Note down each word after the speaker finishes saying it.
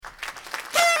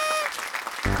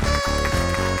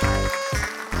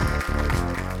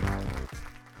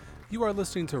You are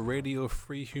listening to Radio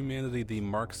Free Humanity, the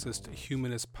Marxist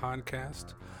Humanist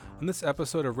podcast. On this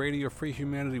episode of Radio Free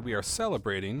Humanity, we are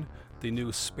celebrating the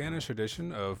new Spanish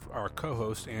edition of our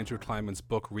co-host Andrew Kleinman's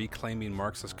book, Reclaiming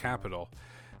Marxist Capital.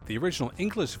 The original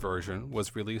English version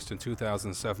was released in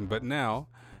 2007, but now,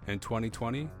 in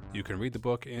 2020, you can read the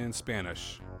book in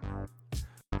Spanish.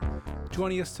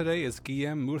 Joining us today is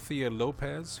Guillem Murcia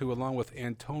Lopez, who, along with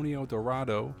Antonio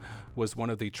Dorado, was one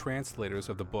of the translators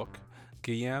of the book.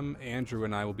 Guillem, Andrew,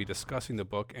 and I will be discussing the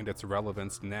book and its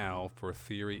relevance now for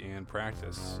theory and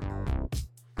practice.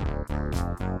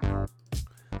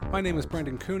 My name is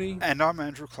Brendan Cooney. And I'm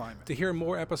Andrew Kleinman. To hear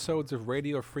more episodes of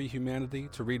Radio Free Humanity,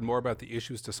 to read more about the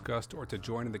issues discussed, or to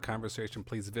join in the conversation,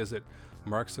 please visit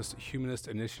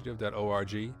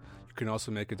MarxistHumanistInitiative.org. You can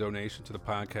also make a donation to the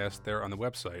podcast there on the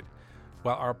website.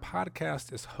 While our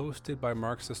podcast is hosted by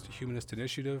Marxist Humanist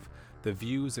Initiative, the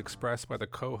views expressed by the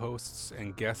co-hosts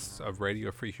and guests of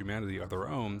Radio Free Humanity are their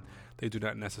own. They do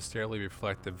not necessarily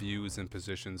reflect the views and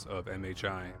positions of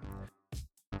MHI.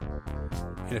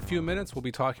 In a few minutes, we'll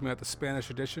be talking about the Spanish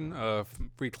edition of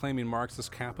Reclaiming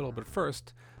Marxist Capital, but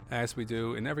first, as we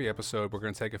do in every episode, we're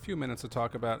going to take a few minutes to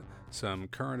talk about some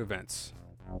current events.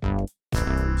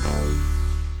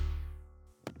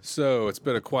 So, it's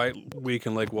been a quiet week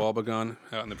in Lake Wobegon,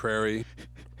 out in the prairie.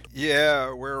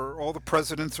 Yeah, where all the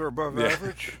presidents are above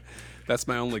average. That's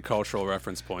my only cultural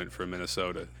reference point for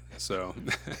Minnesota. So,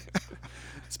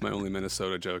 it's my only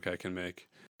Minnesota joke I can make.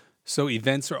 So,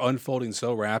 events are unfolding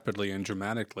so rapidly and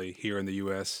dramatically here in the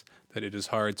U.S. that it is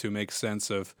hard to make sense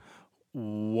of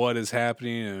what is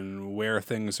happening and where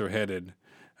things are headed.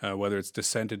 Whether it's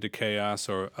descent into chaos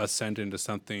or ascent into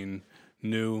something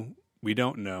new, we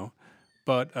don't know.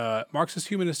 But Marxist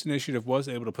Humanist Initiative was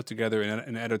able to put together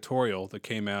an editorial that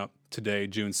came out today,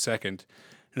 June 2nd,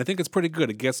 and I think it's pretty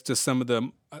good. It gets to some of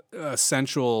the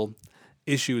essential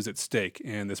issues at stake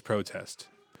in this protest.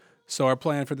 So our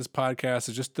plan for this podcast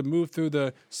is just to move through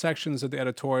the sections of the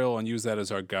editorial and use that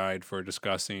as our guide for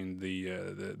discussing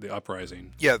the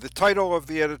uprising. Yeah, the title of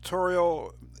the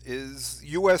editorial is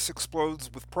U.S. Explodes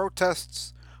with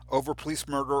Protests Over Police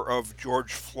Murder of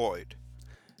George Floyd.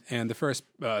 And the first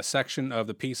section of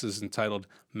the piece is entitled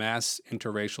Mass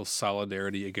Interracial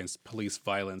Solidarity Against Police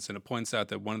Violence. And it points out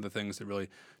that one of the things that really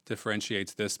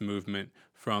differentiates this movement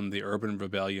from the urban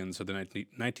rebellions of the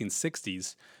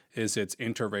 1960s is its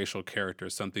interracial character,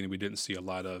 something we didn't see a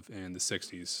lot of in the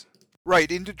 60s.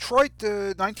 Right, in Detroit,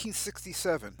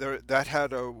 1967, that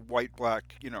had a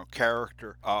white-black,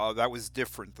 character. That was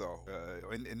different, though.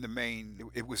 In the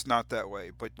main, it was not that way.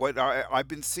 But what I've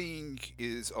been seeing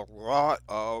is a lot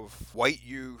of white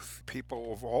youth,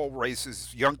 people of all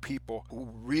races, young people, who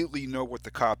really know what the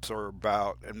cops are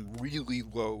about and really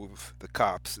loathe the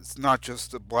cops. It's not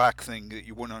just a black thing that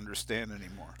you wouldn't understand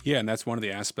anymore. Yeah, and that's one of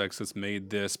the aspects that's made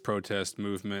this protest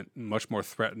movement much more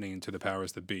threatening to the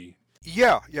powers that be.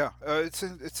 Yeah. It's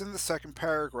in the second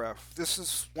paragraph. This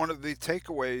is one of the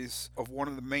takeaways of one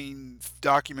of the main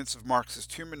documents of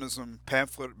Marxist humanism,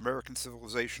 pamphlet American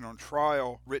Civilization on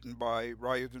Trial, written by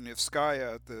Raya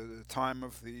Dunayevskaya at the time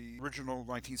of the original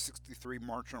 1963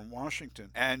 March on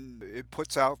Washington. And it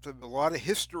puts out a lot of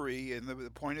history, and the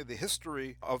point of the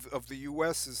history of the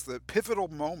U.S. is that pivotal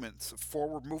moments of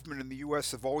forward movement in the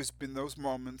U.S. have always been those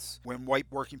moments when white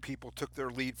working people took their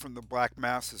lead from the black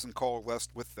masses and coalesced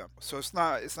with them. So it's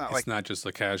not just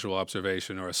a casual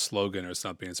observation or a slogan or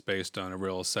something. It's based on a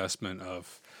real assessment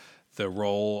of the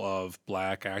role of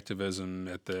black activism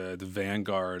at the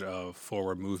vanguard of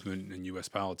forward movement in U.S.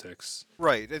 politics.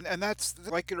 Right, and that's,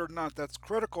 like it or not, that's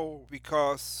critical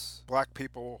because black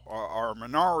people are a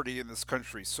minority in this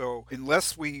country. So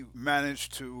unless we manage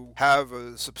to have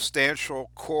a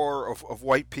substantial core of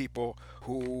white people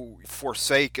who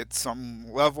forsake at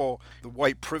some level the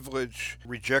white privilege,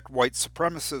 reject white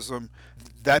supremacism,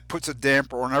 that puts a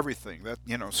damper on everything. That,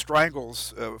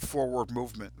 strangles forward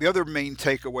movement. The other main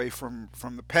takeaway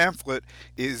from the pamphlet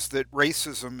is that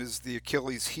racism is the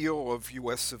Achilles heel of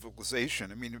U.S.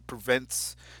 civilization. I mean, it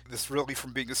prevents this really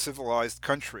from being a civilized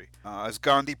country. As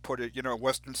Gandhi put it,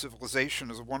 Western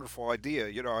civilization is a wonderful idea.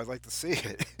 I'd like to see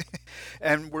it.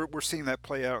 And we're seeing that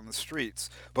play out in the streets.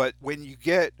 But when you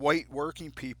get white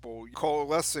working people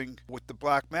coalescing with the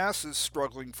black masses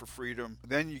struggling for freedom,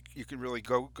 then you can really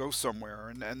go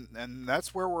somewhere. And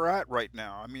that's where we're at right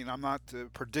now. I mean, I'm not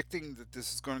predicting that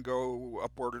this is going to go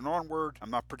upward and onward.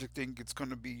 I'm not predicting it's going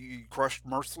to be crushed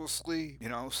mercilessly.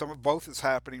 Some of both is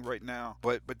happening right now.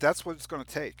 But that's what it's going to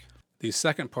take. The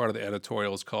second part of the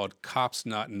editorial is called Cops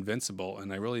Not Invincible,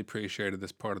 and I really appreciated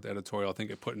this part of the editorial. I think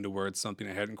it put into words something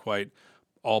I hadn't quite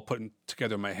all put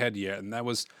together in my head yet, and that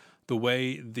was the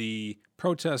way the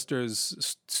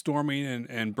protesters storming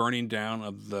and burning down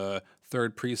of the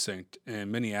third precinct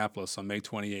in Minneapolis on May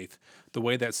 28th, the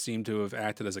way that seemed to have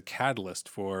acted as a catalyst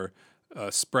for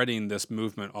spreading this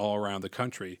movement all around the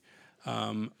country.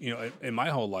 In my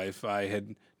whole life, I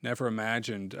had never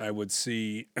imagined I would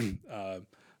see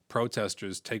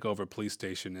protesters take over a police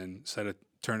station and set it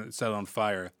on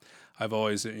fire. I've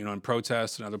always, in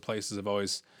protests and other places, I've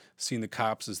always seen the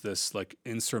cops as this like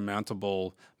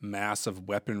insurmountable mass of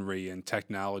weaponry and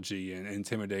technology and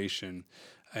intimidation,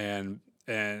 and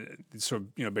sort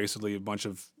of basically a bunch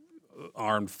of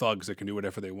armed thugs that can do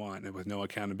whatever they want and with no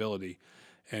accountability.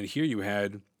 And here you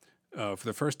had, for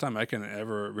the first time I can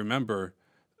ever remember,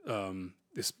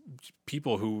 this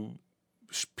people who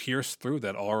pierced through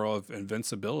that aura of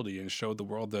invincibility and showed the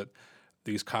world that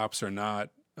these cops are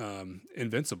not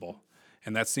invincible.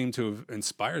 And that seemed to have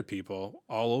inspired people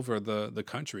all over the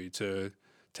country to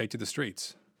take to the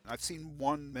streets. I've seen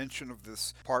one mention of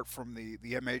this part from the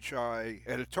MHI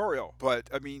editorial, but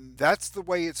I mean, that's the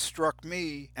way it struck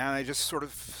me, and I just sort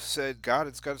of said, God,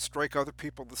 it's got to strike other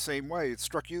people the same way. It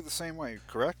struck you the same way,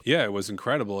 correct? Yeah, it was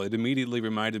incredible. It immediately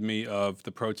reminded me of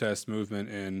the protest movement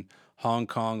in Hong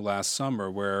Kong last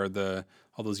summer, where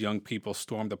all those young people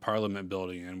stormed the Parliament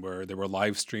building and where they were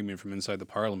live streaming from inside the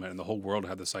Parliament, and the whole world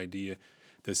had this idea,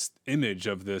 this image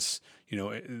of this,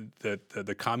 that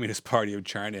the Communist Party of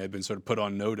China had been sort of put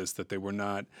on notice that they were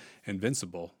not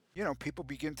invincible. People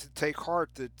begin to take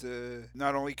heart that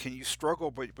not only can you struggle,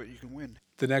 but you can win.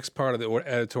 The next part of the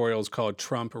editorial is called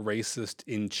Trump Racist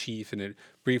in Chief, and it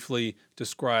briefly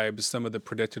describes some of the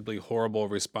predictably horrible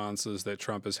responses that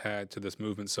Trump has had to this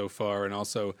movement so far, and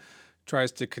also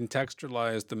tries to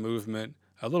contextualize the movement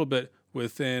a little bit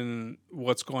within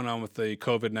what's going on with the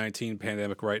COVID-19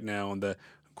 pandemic right now and the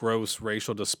gross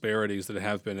racial disparities that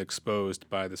have been exposed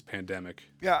by this pandemic.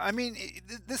 Yeah, I mean,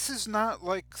 this is not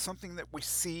like something that we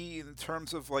see in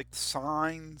terms of like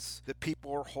signs that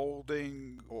people are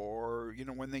holding or,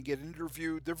 when they get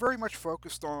interviewed. They're very much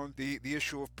focused on the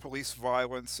issue of police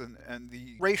violence and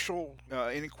the racial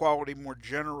inequality more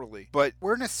generally. But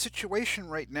we're in a situation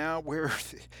right now where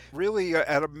really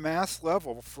at a mass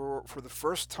level for the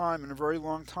first time in a very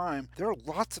long time, there are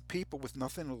lots of people with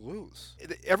nothing to lose.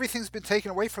 Everything's been taken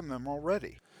away from them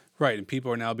already. Right, and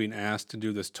people are now being asked to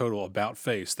do this total about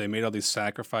face. They made all these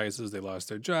sacrifices. They lost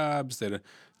their jobs. They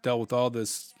dealt with all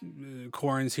this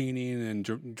quarantining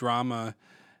and drama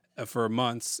for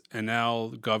months, and now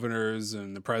governors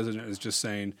and the president is just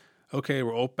saying, okay,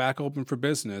 we're back open for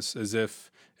business, as if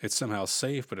it's somehow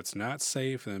safe, but it's not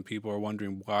safe. And then people are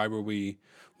wondering, why do we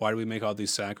make all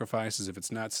these sacrifices if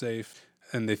it's not safe?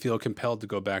 And they feel compelled to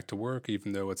go back to work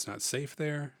even though it's not safe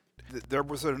there. There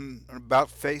was an about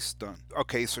face done.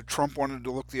 Okay, so Trump wanted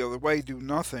to look the other way, do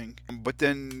nothing, but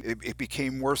then it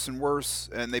became worse and worse,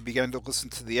 and they began to listen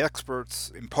to the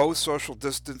experts, impose social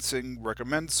distancing,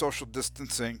 recommend social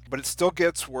distancing, but it still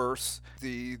gets worse.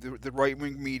 The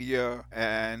right-wing media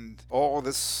and all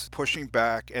this pushing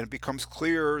back, and it becomes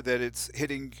clear that it's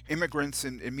hitting immigrants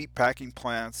in meatpacking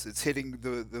plants, it's hitting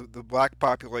the black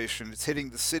population, it's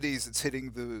hitting the cities, it's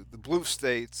hitting the blue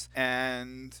states,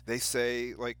 and they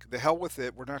say, like, the hell with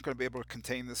it, we're not going to be able to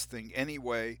contain this thing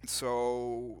anyway,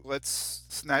 so let's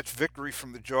snatch victory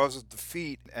from the jaws of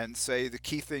defeat and say the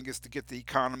key thing is to get the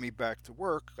economy back to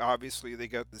work. Obviously, they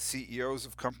got the CEOs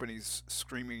of companies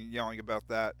screaming and yelling about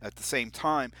that at the same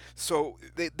time, so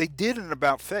they did an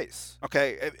about face,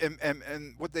 okay,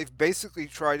 and what they've basically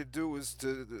tried to do is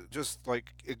to just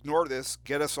like ignore this,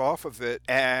 get us off of it,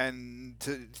 and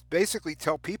to basically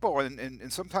tell people in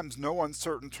sometimes no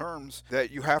uncertain terms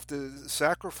that you have to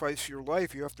sacrifice your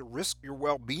life, you have to risk your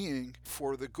well-being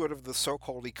for the good of the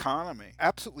so-called economy.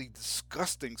 Absolutely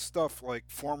disgusting stuff, like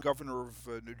former governor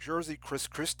of New Jersey, Chris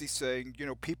Christie, saying,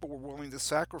 people were willing to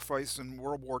sacrifice in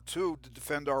World War II to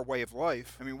defend our way of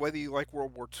life. I mean, whether you like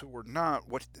World War II or not,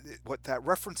 what that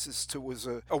references to was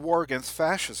a war against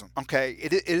fascism. Okay,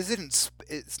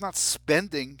 it's not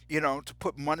spending, to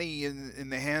put money in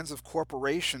the hands of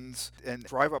corporations and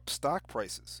drive up stock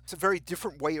prices. It's a very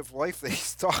different way of life that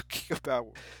he's talking about.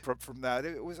 From that,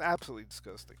 it was absolutely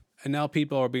disgusting. And now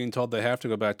people are being told they have to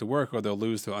go back to work or they'll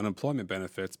lose their unemployment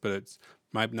benefits, but it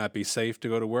might not be safe to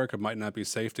go to work. It might not be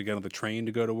safe to get on the train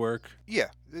to go to work. Yeah,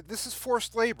 this is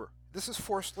forced labor.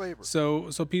 So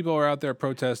people are out there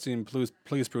protesting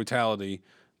police brutality,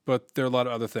 but there are a lot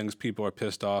of other things people are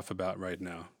pissed off about right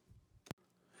now.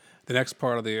 The next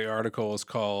part of the article is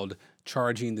called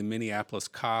Charging the Minneapolis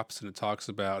Cops, and it talks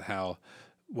about how,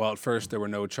 well, at first there were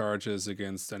no charges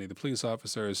against any of the police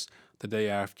officers. The day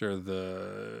after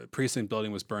the precinct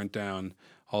building was burnt down,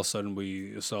 All of a sudden,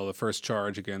 we saw the first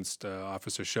charge against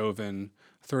Officer Chauvin,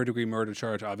 third-degree murder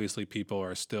charge. Obviously, people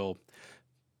are still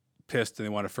pissed and they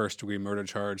want a first-degree murder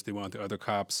charge. They want the other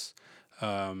cops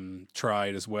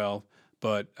tried as well.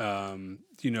 But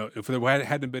if there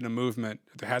hadn't been a movement,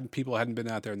 if people hadn't been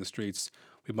out there in the streets,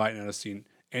 we might not have seen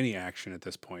any action at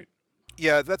this point.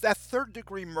 Yeah, that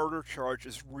third-degree murder charge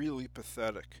is really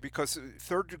pathetic because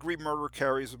third-degree murder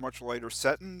carries a much lighter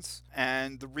sentence,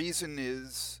 and the reason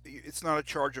is it's not a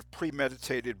charge of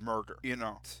premeditated murder.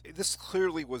 This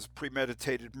clearly was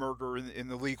premeditated murder in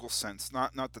the legal sense,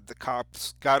 not that the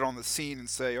cops got on the scene and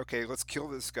say, okay, let's kill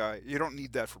this guy. You don't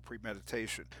need that for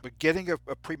premeditation. But getting a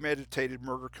premeditated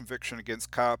murder conviction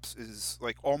against cops is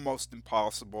like almost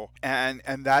impossible, and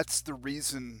that's the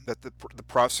reason that the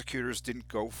prosecutors didn't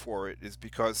go for it. Is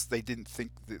because they didn't think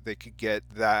that they could get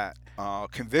that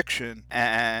conviction,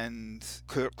 and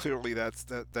clearly that's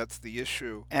the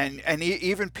issue. And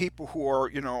even people who are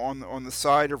on the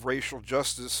side of racial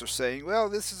justice are saying, well,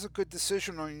 this is a good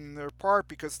decision on their part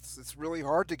because it's really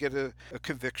hard to get a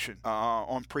conviction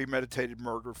on premeditated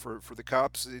murder for the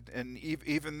cops, and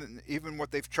even what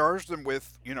they've charged them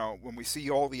with. When we see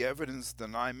all the evidence, the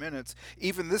 9 minutes,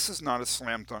 even this is not a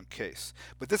slam dunk case.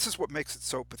 But this is what makes it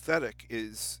so pathetic.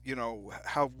 Is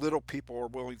how little people are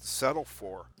willing to settle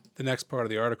for. The next part of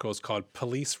the article is called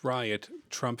Police Riot,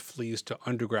 Trump Flees to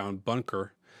Underground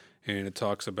Bunker, and it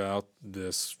talks about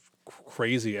this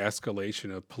crazy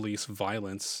escalation of police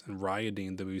violence and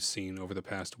rioting that we've seen over the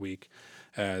past week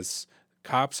as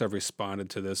cops have responded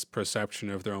to this perception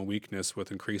of their own weakness with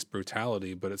increased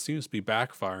brutality, but it seems to be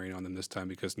backfiring on them this time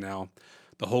because now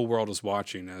the whole world is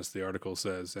watching, as the article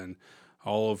says, and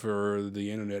all over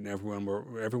the internet and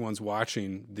everyone's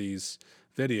watching these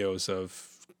videos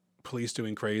of police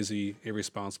doing crazy,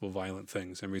 irresponsible, violent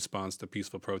things in response to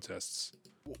peaceful protests.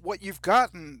 What you've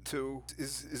gotten to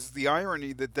is the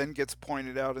irony that then gets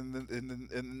pointed out in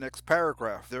the next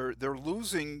paragraph. They're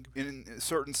losing in a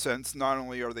certain sense. Not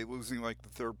only are they losing like the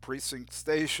 3rd Precinct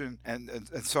station and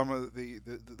some of the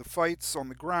fights on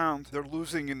the ground, they're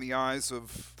losing in the eyes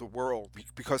of the world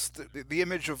because the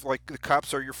image of like the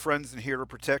cops are your friends and here to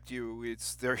protect you.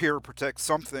 They're here to protect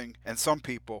something and some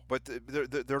people, but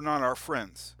they're not our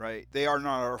friends, right? They are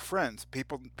not our friends.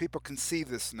 People can see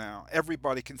this now.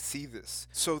 Everybody can see this.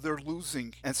 So they're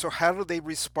losing. And so how do they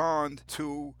respond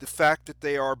to the fact that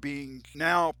they are being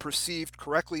now perceived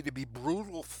correctly to be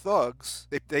brutal thugs?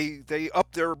 They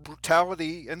up their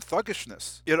brutality and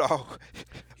thuggishness,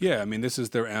 Yeah, I mean, this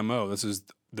is their MO. This is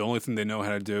the only thing they know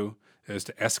how to do is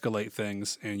to escalate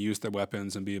things and use their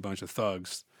weapons and be a bunch of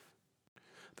thugs.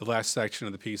 The last section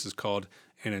of the piece is called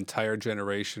An Entire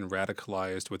Generation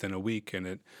Radicalized Within a Week, and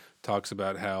it talks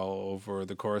about how over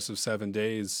the course of 7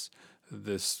 days,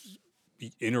 this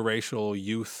interracial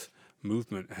youth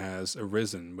movement has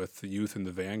arisen with the youth in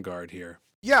the vanguard here.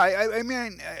 Yeah, I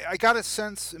mean, I got a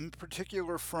sense in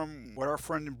particular from what our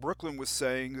friend in Brooklyn was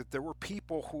saying that there were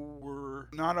people who were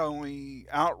not only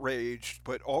outraged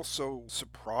but also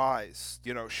surprised,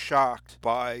 shocked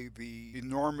by the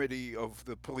enormity of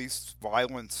the police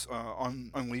violence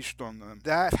unleashed on them.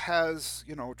 That has,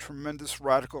 a tremendous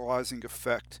radicalizing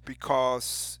effect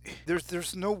because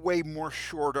there's no way more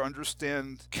sure to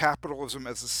understand capitalism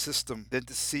as a system than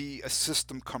to see a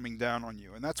system coming down on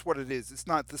you. And that's what it is. It's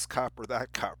not this cop or that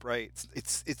cop, right?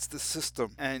 It's the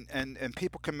system, and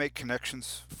people can make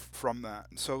connections from that.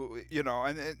 So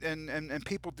and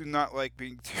people do not like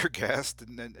being tear gassed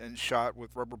and shot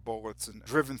with rubber bullets and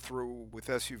driven through with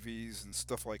SUVs and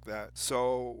stuff like that.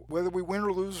 So whether we win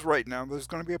or lose right now, there's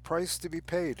going to be a price to be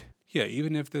paid. Yeah,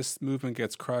 even if this movement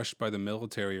gets crushed by the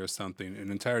military or something, an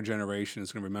entire generation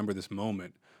is going to remember this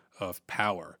moment of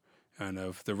power and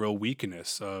of the real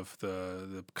weakness of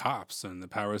the cops and the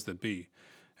powers that be,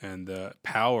 and the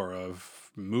power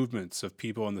of movements of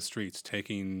people on the streets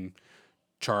taking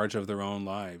charge of their own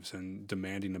lives and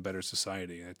demanding a better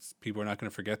society. People are not going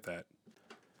to forget that.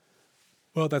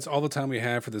 Well, that's all the time we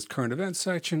have for this current events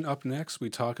section. Up next, we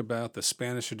talk about the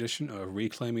Spanish edition of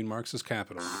Reclaiming Marx's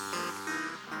Capital.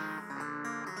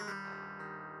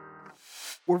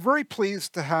 We're very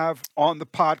pleased to have on the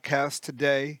podcast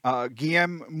today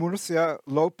Guillem Murcia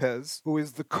Lopez, who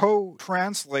is the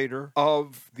co-translator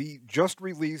of the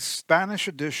just-released Spanish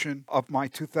edition of my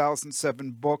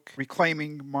 2007 book,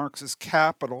 Reclaiming Marx's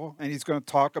Capital. And he's going to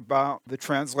talk about the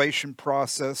translation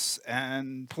process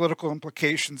and political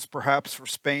implications, perhaps, for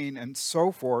Spain and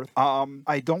so forth.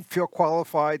 I don't feel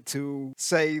qualified to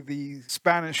say the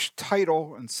Spanish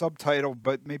title and subtitle,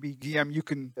 but maybe, Guillem, you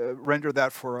can render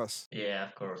that for us. Yeah,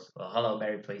 of course. Well, hello,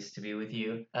 very pleased to be with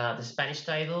you. The Spanish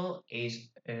title is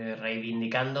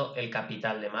Reivindicando el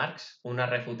capital de Marx, una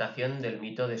refutación del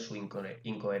mito de su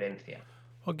incoherencia.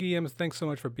 Well, Guillem, thanks so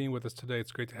much for being with us today.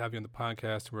 It's great to have you on the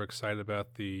podcast. We're excited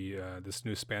about the this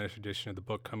new Spanish edition of the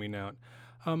book coming out.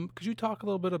 Could you talk a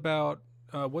little bit about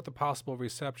what the possible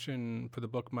reception for the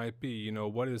book might be? You know,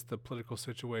 what is the political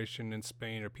situation in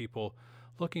Spain? Are people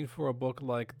looking for a book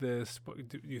like this?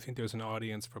 Do you think there's an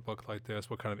audience for a book like this?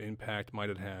 What kind of impact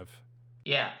might it have?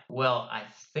 Yeah, well, I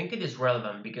think it is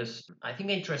relevant because I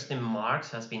think interest in Marx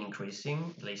has been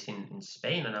increasing, at least in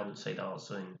Spain, and I would say that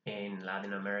also in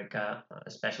Latin America,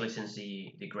 especially since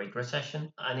the Great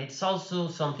Recession. And it's also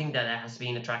something that has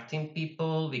been attracting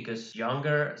people because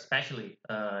especially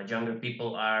younger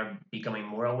people, are becoming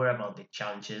more aware about the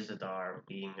challenges that are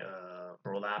being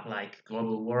brought up, like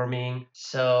global warming.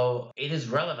 So it is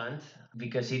relevant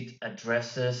because it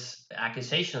addresses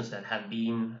accusations that have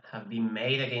been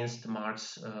made against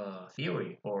Marx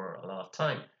theory for a lot of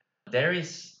time. There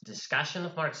is discussion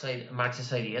of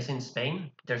Marxist ideas in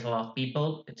Spain. There's a lot of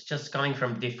people. It's just coming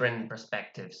from different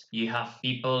perspectives. You have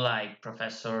people like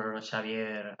Professor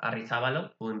Xavier Arrizabalo,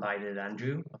 who invited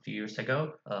Andrew a few years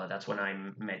ago. That's when I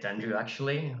met Andrew,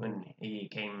 actually, when he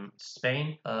came to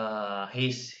Spain.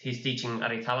 He's teaching,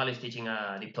 Arrizabalo is teaching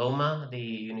a diploma at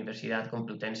the Universidad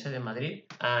Complutense de Madrid,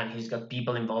 and he's got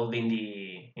people involved in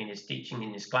his teaching,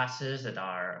 in his classes, that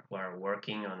are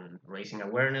working on raising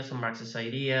awareness on Marxist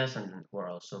ideas and who are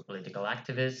also political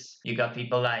activists. You got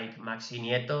people like Maxi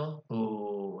Nieto,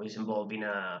 who is involved in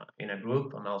a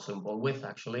group I'm also involved with,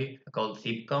 actually, called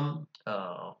THIPCOM,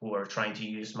 who are trying to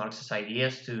use Marxist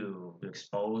ideas to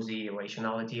expose the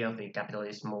irrationality of the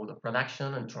capitalist mode of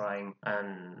production, and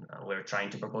we're trying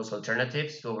to propose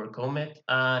alternatives to overcome it.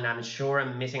 And I'm sure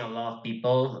I'm missing a lot of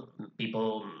people,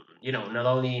 not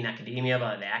only in academia,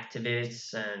 but the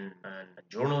activists and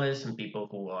journalists and people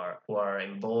who are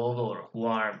involved, or who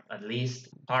are at least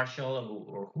partial,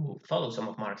 or who follow some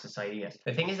of Marx's ideas.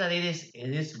 The thing is that it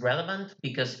is relevant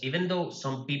because even though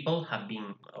some people have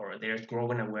been, or there's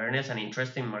growing awareness and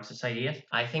interest in Marx's ideas,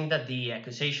 I think that the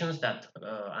accusations that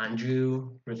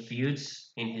Andrew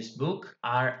refutes in his book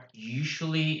are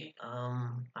usually,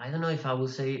 I don't know if I will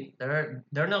say they're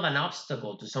not an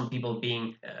obstacle to some people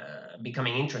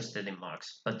becoming interested in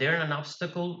Marx, but they're an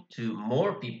obstacle to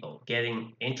more people getting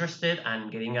interested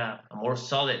and getting a more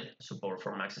solid support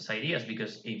for Marx's ideas.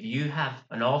 Because if you have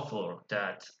an author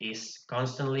that is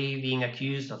constantly being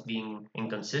accused of being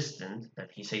inconsistent, that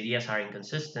his ideas are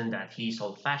inconsistent, that he's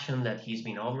old-fashioned, that he's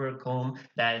been overcome,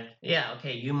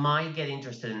 you might get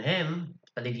interested in him.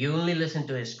 But if you only listen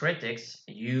to his critics,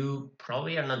 you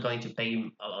probably are not going to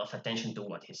pay a lot of attention to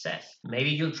what he says. Maybe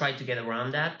you'll try to get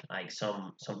around that, like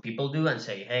some people do, and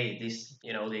say, hey, this,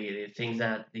 the things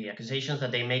that the accusations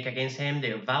that they make against him,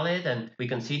 they're valid, and we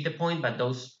concede the point, but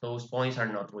those points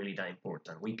are not really that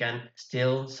important. We can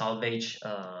still salvage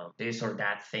this or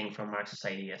that thing from Marx's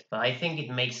ideas. But I think it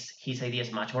makes his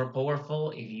ideas much more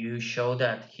powerful if you show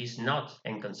that he's not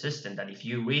inconsistent, that if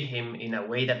you read him in a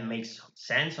way that makes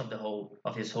sense of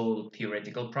his whole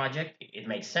theoretical project, it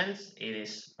makes sense, it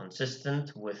is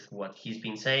consistent with what he's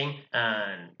been saying,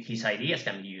 and his ideas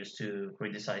can be used to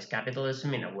criticize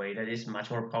capitalism in a way that is much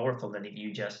more powerful than if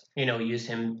you just, use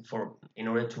him in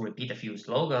order to repeat a few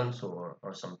slogans or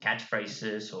some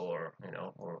catchphrases or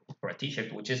for a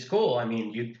t-shirt, which is cool. I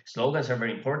mean, slogans are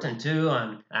very important too,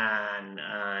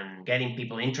 and getting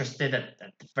people interested at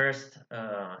the first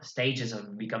stages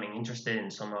of becoming interested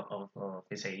in some of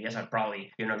his ideas are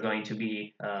probably, you're not going to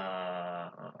be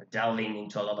delving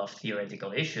into a lot of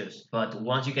theoretical issues. But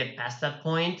once you get past that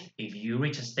point, if you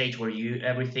reach a stage where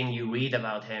everything you read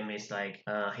about him is like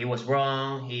he was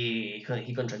wrong, he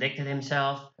contradicted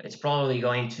himself, it's probably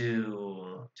going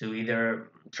to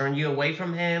either turn you away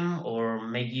from him or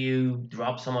make you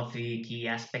drop some of the key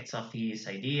aspects of his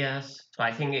ideas. So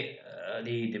I think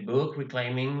the book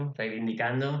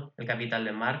Reivindicando el Capital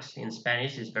de Marx in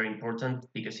Spanish is very important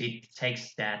because it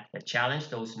takes the challenge,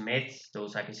 those myths,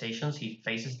 those accusations, he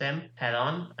faces them head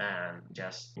on and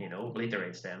just,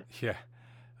 obliterates them. Yeah.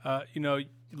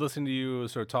 Listening to you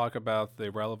sort of talk about the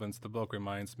relevance of the book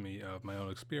reminds me of my own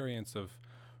experience of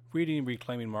reading and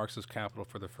Reclaiming Marx's Capital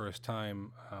for the first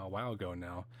time a while ago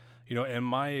now. And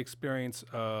my experience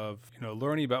of,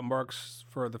 learning about Marx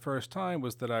for the first time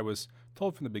was that I was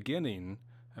told from the beginning,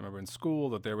 I remember in school,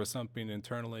 that there was something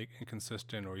internally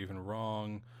inconsistent or even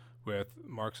wrong with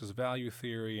Marx's value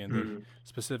theory, and the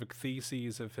specific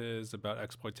theses of his about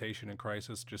exploitation and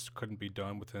crisis just couldn't be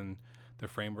done within the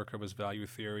framework of his value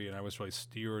theory. And I was really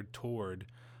steered toward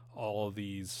all of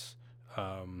these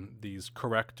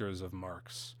correctors of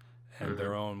Marx. and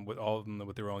their own, with all of them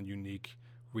with their own unique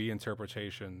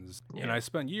reinterpretations. Yeah. And I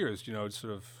spent years,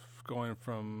 sort of going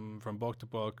from book to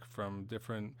book, from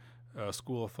different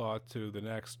school of thought to the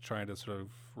next, trying to sort of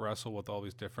wrestle with all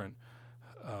these different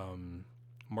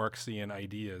Marxian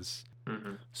ideas.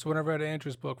 So when I read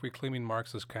Andrew's book, Reclaiming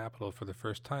Marx's Capital, for the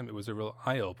first time, it was a real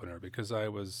eye-opener, because I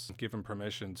was given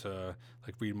permission to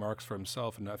read Marx for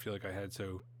himself and not feel like I had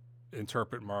to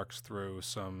interpret Marx through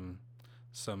someone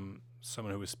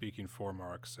who was speaking for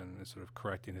Marx and sort of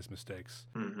correcting his mistakes.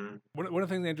 One of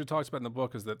the things Andrew talks about in the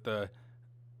book is that the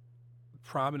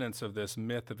prominence of this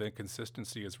myth of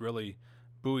inconsistency is really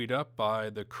buoyed up by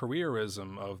the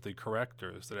careerism of the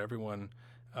correctors, that everyone,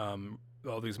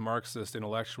 all these Marxist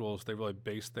intellectuals, they really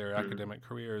base their academic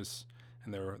careers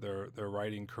and their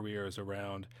writing careers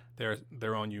around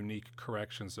their own unique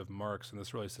corrections of Marx, and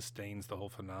this really sustains the whole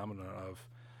phenomenon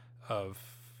of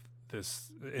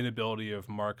this inability of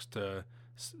Marx to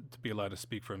be allowed to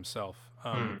speak for himself.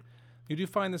 You do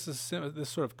find this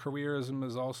sort of careerism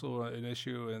is also an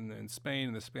issue in Spain,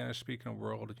 in the Spanish-speaking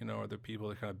world. Are there people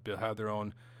that kind of have their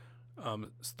own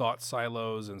thought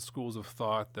silos and schools of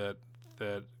thought that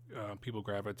people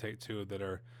gravitate to, that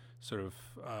are sort of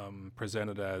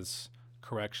presented as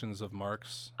corrections of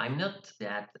Marx? I'm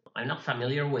not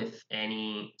familiar with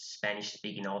any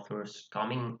Spanish-speaking authors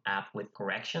coming up with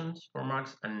corrections for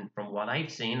Marx. And from what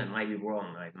I've seen, and might be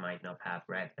wrong, I might not have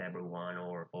read everyone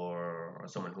or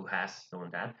someone who has done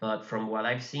that. But from what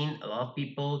I've seen, a lot of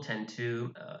people tend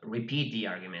to repeat the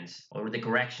arguments or the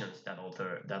corrections that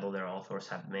other authors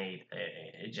have made,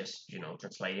 just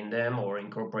translating them or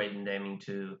incorporating them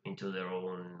into their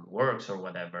own works or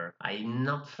whatever. I'm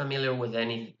not familiar with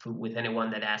anyone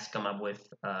that has come up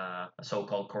with a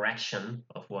so-called correction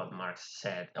of what Marx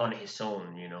said on his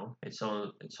own. It's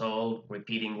all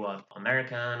repeating what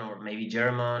American or maybe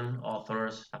German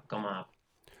authors have come up.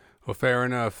 Well, fair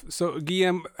enough. So,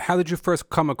 Guillem, how did you first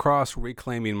come across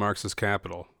Reclaiming Marx's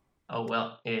Capital? Oh,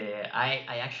 well, I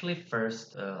actually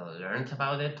first learned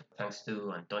about it thanks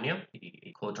to Antonio,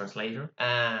 the co-translator.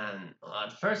 And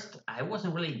at first, I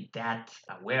wasn't really that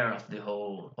aware of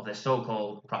the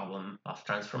so-called problem of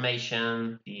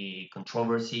transformation, the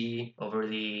controversy over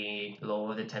the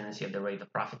law of the tendency of the rate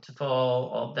of profit to fall.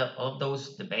 All of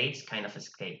those debates kind of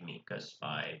escaped me because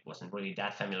I wasn't really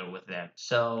that familiar with them.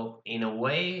 So in a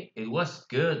way, it was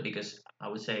good because I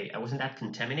would say I wasn't that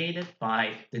contaminated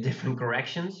by the different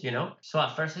corrections, So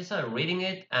at first I started reading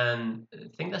it, and the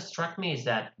thing that struck me is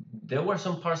that there were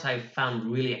some parts I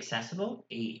found really accessible.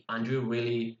 Andrew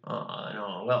really,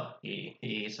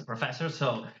 he is a professor,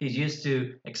 so he's used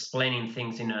to explaining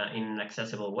things in an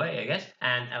accessible way, I guess.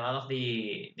 And a lot of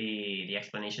the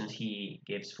explanations he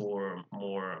gives for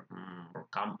more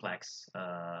complex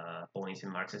points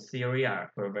in Marxist theory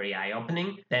were very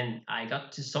eye-opening. Then I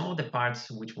got to some of the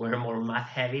parts which were more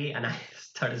math-heavy, and I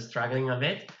started struggling a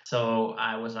bit. So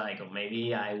I was like,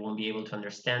 maybe I won't be able to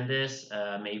understand this.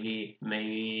 Maybe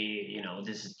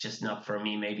this is just not for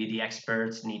me. Maybe the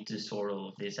experts need to sort all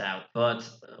of this out. But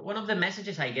one of the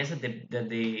messages, I guess,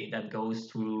 that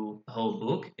goes through the whole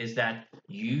book is that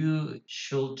you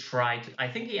should try to. I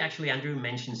think Andrew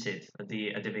mentions it at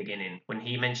the beginning when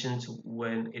he mentions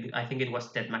I think it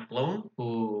was Ted McClone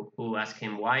who asked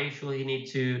him why should he need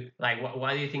to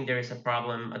why do you think there is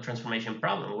a transformation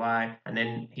problem? Why? And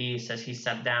then he says he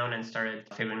sat down and started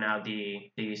figuring out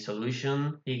the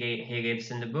solution he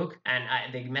gives in the book. And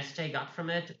the message I got from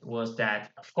it was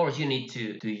that, of course, you need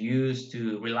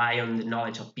to rely on the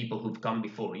knowledge of people who've come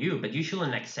before you, but you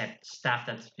shouldn't accept stuff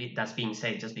that's being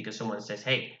said just because someone says,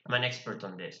 hey, I'm an expert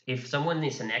on this. If someone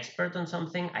is an expert on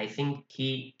something, I think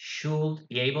he should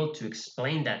be able to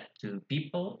explain that to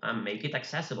people and make it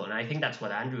accessible. And I think that's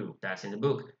what Andrew does in the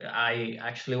book.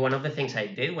 One of the things I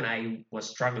did when I was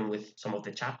struggling with some of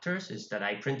the chapters is that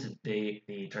I printed the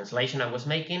translation I was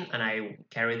making, and I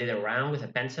carried it around with a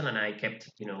pencil, and I kept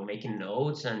making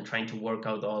notes and trying to work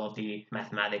out all of the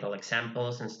mathematical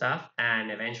examples and stuff.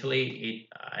 And eventually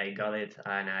I got it,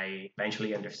 and I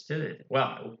eventually understood it.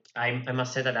 Well, I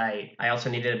must say that I also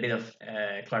needed a bit of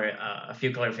a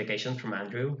few clarifications from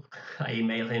Andrew. I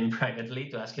emailed him privately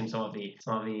to ask him some of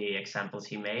the examples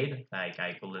he made.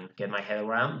 I couldn't get my head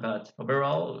around, but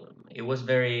overall it was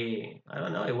very, I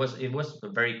don't know, it was a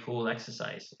very cool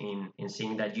exercise in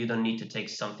seeing that you don't need to take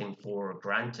something for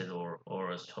granted or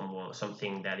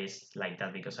something that is like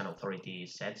that because an authority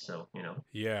said so.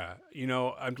 Yeah,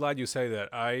 I'm glad you say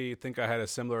that. I think I had a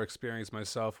similar experience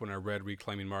myself when I read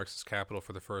Reclaiming Marx's Capital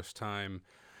for the first time.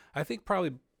 I think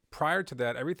probably prior to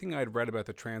that, everything I'd read about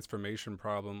the transformation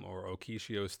problem or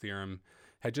Okishio's theorem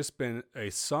had just been a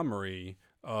summary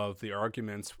of the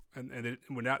arguments, and it,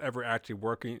 without ever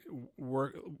actually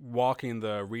walking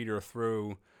the reader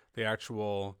through the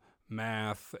actual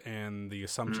math and the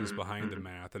assumptions behind the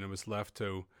math, and it was left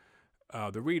to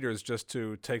the readers just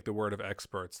to take the word of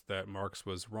experts that Marx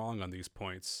was wrong on these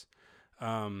points.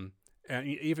 And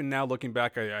even now, looking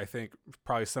back, I think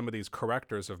probably some of these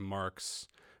correctors of Marx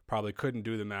probably couldn't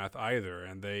do the math either,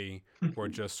 and they were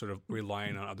just sort of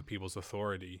relying on other people's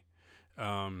authority.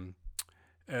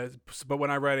 But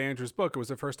when I read Andrew's book, it was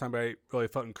the first time I really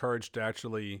felt encouraged to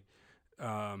actually,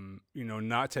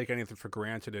 not take anything for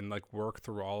granted and like work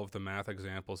through all of the math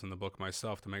examples in the book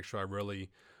myself to make sure I really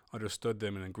understood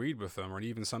them and agreed with them, or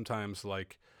even sometimes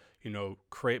like,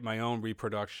 create my own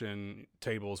reproduction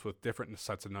tables with different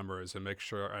sets of numbers and make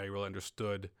sure I really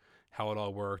understood how it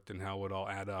all worked and how it would all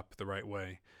add up the right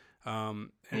way.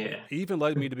 It even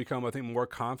led me to become, I think, more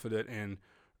confident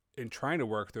in trying to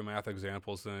work through math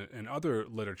examples and other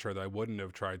literature that I wouldn't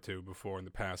have tried to before in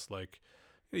the past, like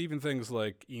even things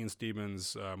like Ian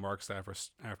Stevens' Marx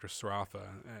after Sraffa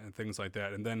and things like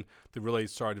that. And then to really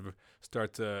start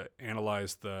to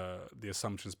analyze the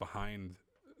assumptions behind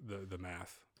the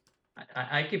math.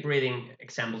 I keep reading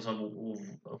examples of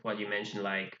what you mentioned,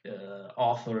 like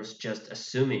authors just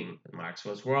assuming that Marx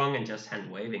was wrong and just hand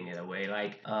waving it away.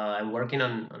 Like I'm working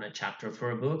on a chapter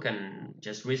for a book, and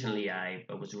just recently I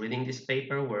was reading this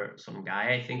paper where some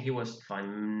guy, I think he was, if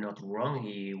I'm not wrong,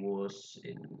 he was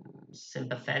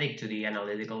sympathetic to the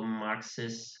analytical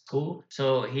Marxist school.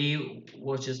 So he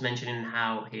was just mentioning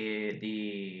how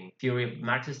the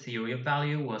Marxist theory of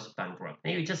value was bankrupt.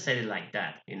 And he just said it like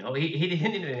that, he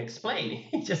didn't even explain.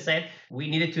 He just said we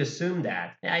needed to assume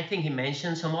that. I think he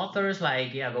mentioned some authors,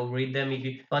 like go read them if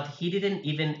you. But he didn't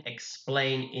even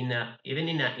explain in a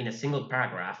single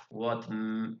paragraph what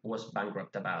was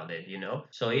bankrupt about it.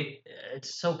 So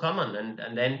it's so common,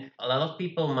 and then a lot of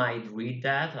people might read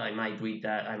that. I might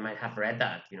have read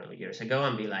that years ago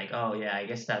and be like, oh yeah, I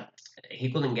guess that he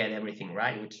couldn't get everything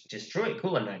right, which is true. He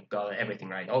couldn't have got everything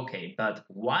right. Okay, but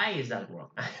why is that wrong?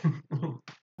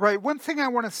 Right. One thing I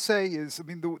want to say is, I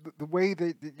mean, the way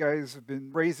that you guys have been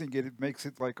raising it, it makes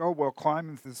it like, oh, well,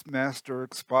 Kleinman's this master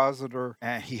expositor,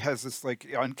 and he has this like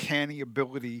uncanny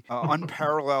ability,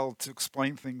 unparalleled to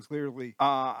explain things clearly.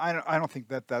 I don't think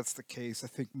that that's the case. I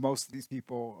think most of these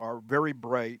people are very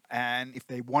bright, and if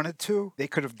they wanted to, they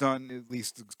could have done at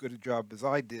least as good a job as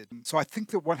I did. So I think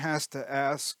that one has to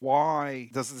ask, why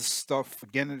does this stuff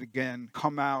again and again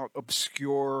come out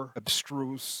obscure,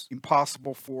 abstruse,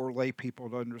 impossible for lay people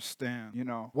to understand?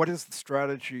 What is the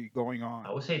strategy going on?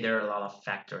 I would say there are a lot of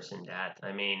factors in that.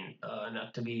 I mean,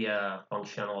 not to be a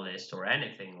functionalist or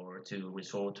anything, or to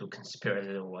resort to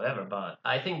conspiracy or whatever, but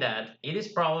I think that it is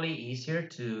probably easier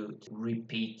to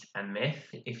repeat a myth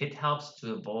if it helps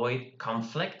to avoid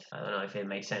conflict. I don't know if it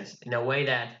makes sense, in a way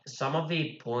that some of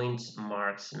the points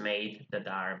Marx made that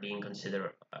are being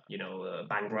considered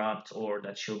bankrupt or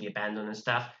that should be abandoned and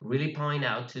stuff really point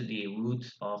out to the root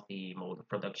of the mode of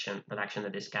production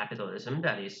that is capitalism,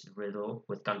 that is riddled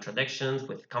with contradictions,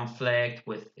 with conflict,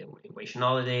 with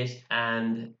irrationalities.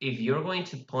 And if you're going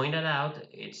to point that out,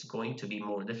 it's going to be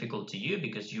more difficult to you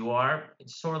because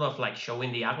it's sort of like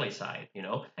showing the ugly side,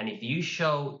 And if you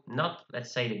show not,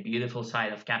 let's say, the beautiful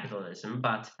side of capitalism,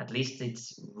 but at least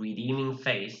its redeeming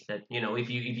face, that, if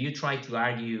you try to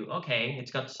argue, okay,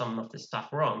 it's got some of the stuff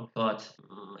wrong, but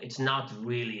it's not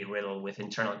really riddled with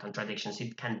internal contradictions.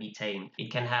 It can be tamed.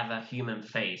 It can have a human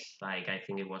face, like I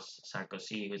think it was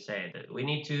Sarkozy who said that we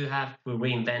need to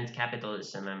reinvent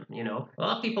capitalism, and a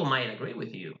lot of people might agree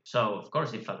with you. So of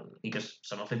course, because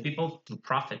some of the people to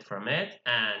profit from it,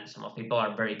 and some of the people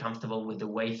are very comfortable with the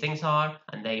way things are,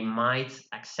 and they might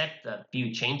accept a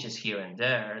few changes here and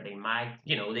there. They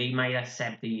might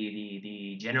accept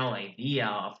the general idea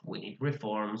of we need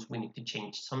reforms, we need to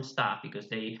change some stuff because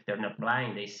they're not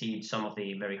blind. They see some of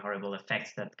the very horrible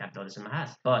effects that capitalism has.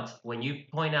 But when you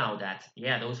point out that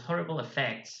those horrible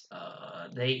effects,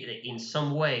 they in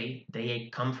some way they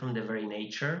come from the very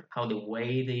nature, how the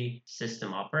way the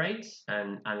system operates,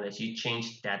 and unless you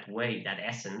change that way, that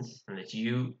essence, unless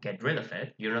you get rid of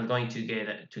it, you're not going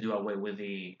to do away with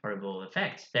the horrible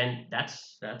effects. Then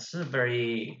that's a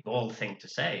very bold thing to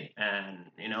say, and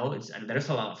there's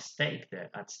a lot of at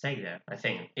stake there. I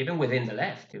think even within the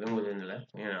left, if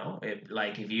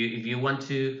you want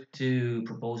to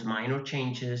propose minor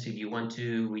changes, if you want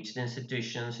to reach the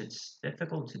institutions, it's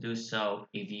difficult to do so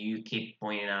if you keep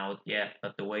pointing out, yeah,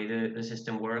 but the way the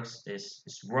system works is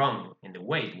wrong in the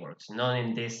way it works, not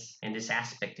in this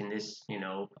aspect, in this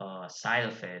side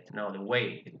of it. No, the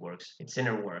way it works, its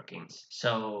inner workings.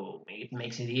 So it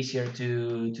makes it easier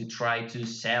to try to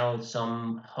sell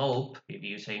some hope if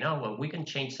you say, no, well, we can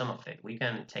change some of it, we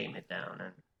can tame it down.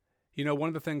 And One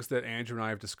of the things that Andrew and I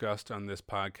have discussed on this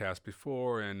podcast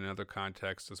before and in other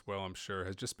contexts as well, I'm sure,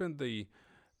 has just been the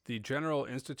general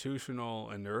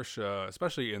institutional inertia,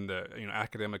 especially in the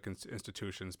academic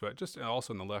institutions, but just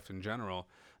also in the left in general,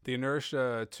 the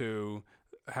inertia to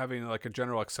having like a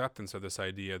general acceptance of this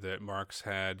idea that Marx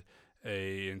had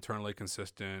a internally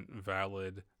consistent,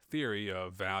 valid theory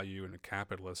of value and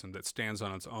capitalism that stands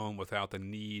on its own without the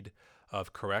need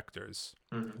of correctors.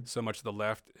 mm-hmm. So much of the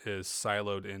left is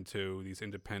siloed into these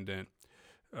independent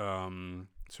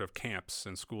sort of camps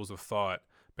and schools of thought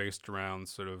based around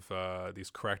sort of these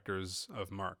correctors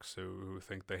of Marx who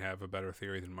think they have a better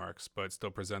theory than Marx, but still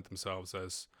present themselves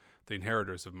as the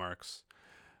inheritors of Marx.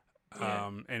 Yeah.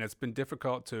 And it's been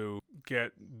difficult to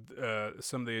get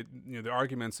some of the the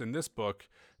arguments in this book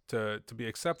to be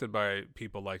accepted by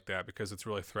people like that, because it's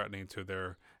really threatening to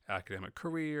their academic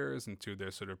careers and to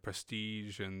their sort of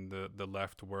prestige in the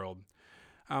left world.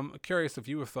 I'm curious if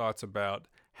you have thoughts about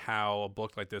how a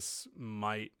book like this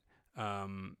might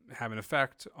have an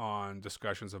effect on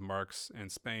discussions of Marx in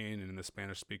Spain and in the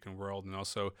Spanish-speaking world, and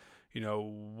also,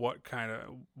 what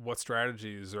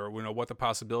strategies or what the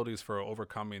possibilities for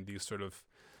overcoming these sort of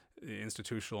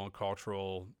institutional and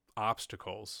cultural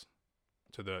obstacles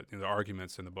to the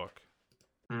arguments in the book.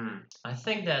 I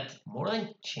think that more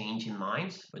than changing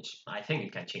minds, which I think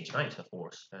it can change minds, of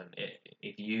course.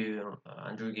 If you,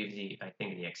 Andrew gave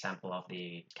the example of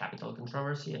the capital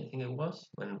controversy, I think it was,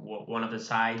 when one of the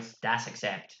sides does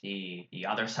accept the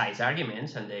other side's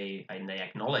arguments and they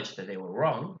acknowledge that they were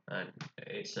wrong. And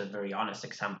it's a very honest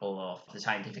example of the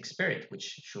scientific spirit, which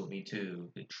should be to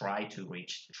try to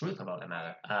reach the truth about the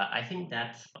matter. I think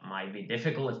that might be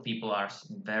difficult if people are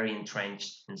very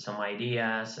entrenched in some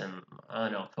ideas, and I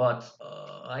don't know. But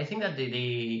I think that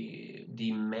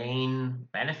the main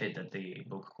benefit that the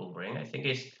book could bring, I think,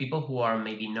 is people who are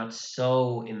maybe not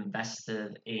so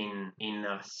invested in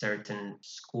a certain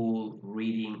school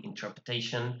reading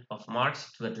interpretation of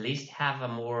Marx to at least have a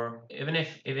more, even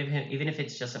if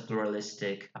it's just a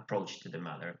pluralistic approach to the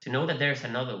matter, to know that there's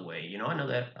another way,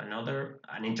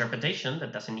 an interpretation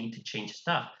that doesn't need to change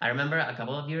stuff. I remember a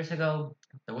couple of years ago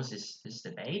there was this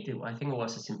debate. I think it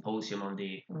was a symposium on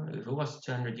if it was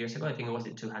 200 years ago, I think it was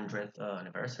the 200th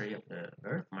anniversary of the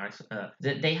birth of Marx.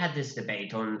 They had this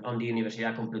debate on the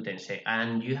Universidad Complutense,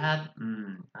 and you had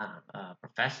a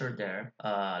professor there,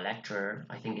 a lecturer,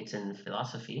 I think it's in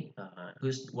philosophy,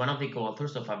 who's one of the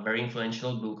co-authors of a very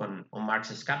influential book on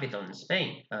Marx's Capital in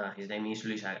Spain. His name is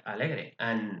Luis Alegre,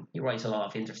 and he writes a lot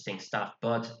of interesting stuff.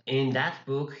 But in that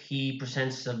book, he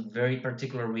presents a very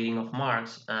particular reading of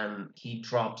Marx, and he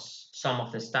drops some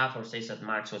of the stuff or says that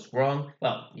Marx was wrong.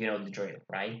 Well, the drill,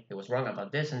 right? He was wrong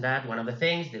about this and that. One of the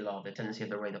things, the law of the tendency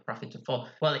of the rate of profit to fall.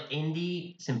 Well, in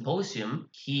the symposium,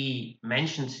 he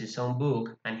mentions his own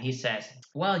book and he says,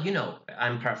 well,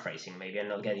 I'm paraphrasing, maybe I'm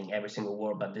not getting every single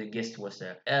word, but the gist was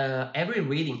there. Every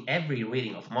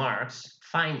reading of Marx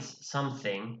finds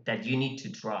something that you need to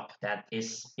drop, that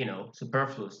is,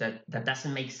 superfluous, that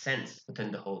doesn't make sense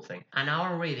within the whole thing. And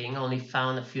our reading only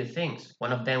found a few things.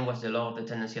 One of them was the law of the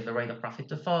tendency of the rate of profit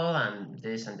to fall, and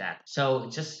this and that. So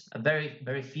just a very,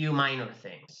 very few minor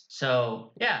things.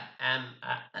 So yeah,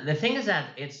 the thing is that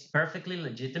it's perfectly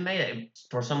legitimate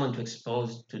for someone to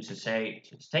state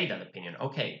that opinion.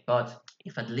 Okay, but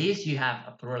if at least you have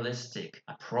a pluralistic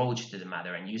approach to the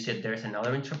matter and you said there's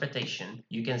another interpretation,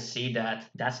 you can see that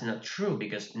that's not true,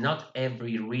 because not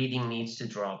every reading needs to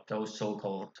drop those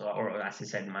so-called, or as I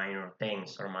said, minor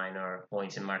things or minor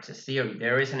points in Marx's theory.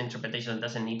 There is an interpretation that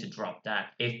doesn't need to drop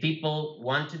that. If people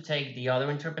want to take the other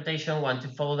interpretation, want to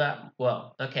follow that,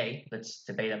 well, okay, let's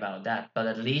debate about that. But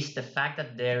at least the fact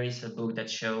that there is a book that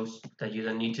shows that you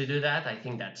don't need to do that, I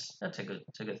think that's a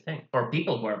good thing for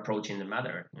people who are approaching the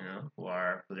matter, who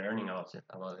are learning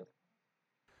about it.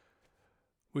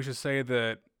 We should say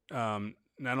that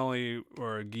not only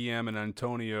were Guillem and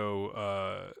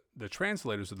Antonio the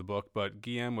translators of the book, but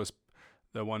Guillem was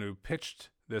the one who pitched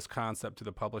this concept to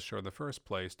the publisher in the first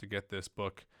place to get this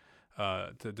book,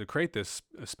 to create this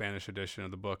Spanish edition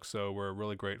of the book. So we're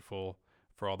really grateful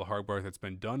for all the hard work that's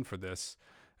been done for this.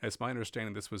 It's my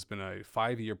understanding this has been a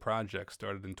 5-year project,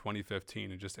 started in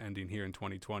 2015 and just ending here in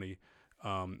 2020,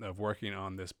 of working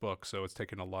on this book. So it's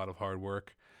taken a lot of hard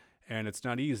work, and it's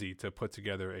not easy to put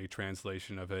together a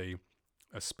translation of a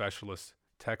specialist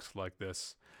text like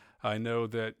this. I know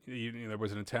that there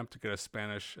was an attempt to get a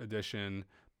Spanish edition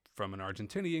from an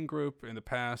Argentinian group in the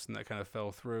past, and that kind of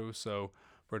fell through. So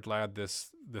we're glad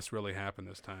this really happened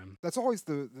this time. That's always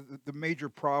the major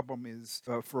problem is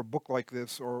for a book like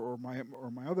this or my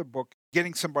other book,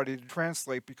 getting somebody to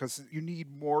translate, because you need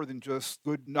more than just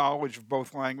good knowledge of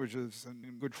both languages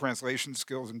and good translation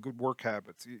skills and good work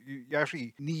habits. You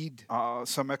actually need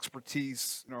some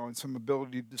expertise, and some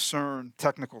ability to discern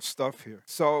technical stuff here.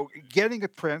 So getting a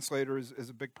translator is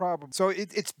a big problem. So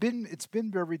it's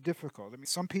been very difficult. I mean,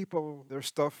 some people, their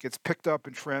stuff gets picked up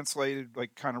and translated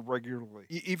like kind of regularly,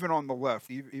 even on the left,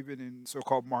 even in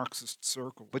so-called Marxist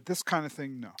circles. But this kind of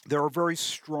thing, no. There are very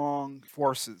strong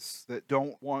forces that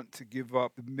don't want to give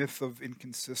up the myth of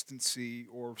inconsistency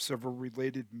or several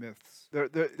related myths.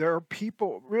 There are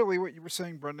people, really what you were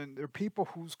saying, Brendan, there are people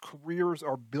whose careers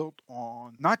are built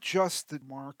on not just that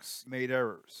Marx made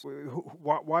errors.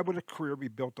 Why would a career be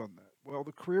built on that? Well,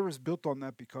 the career is built on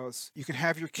that because you can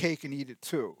have your cake and eat it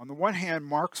too. On the one hand,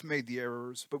 Marx made the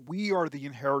errors, but we are the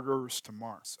inheritors to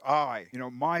Marx.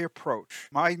 My approach,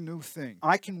 my new thing.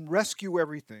 I can rescue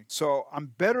everything. So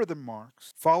I'm better than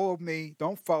Marx. Follow me,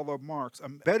 don't follow Marx.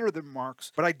 I'm better than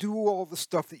Marx, but I do all the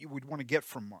stuff that you would want to get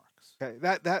from Marx. Okay,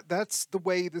 that's the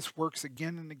way this works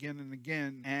again and again and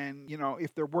again. And,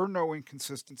 if there were no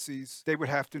inconsistencies, they would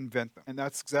have to invent them. And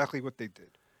that's exactly what they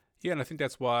did. Yeah, and I think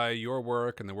that's why your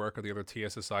work and the work of the other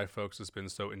TSSI folks has been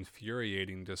so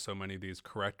infuriating to so many of these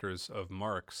correctors of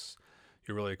Marx.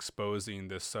 You're really exposing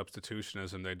this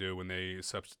substitutionism they do when they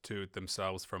substitute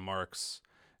themselves for Marx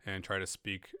and try to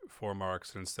speak for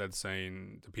Marx, and instead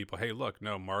saying to people, hey, look,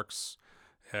 no, Marx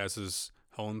has his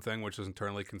own thing which is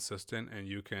internally consistent, and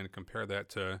you can compare that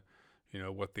to,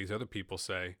 what these other people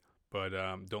say, but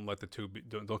don't let the two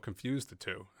don't confuse the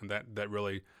two, and that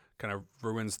really kind of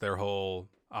ruins their whole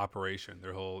operation,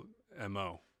 their whole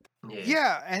MO.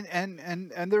 Yeah,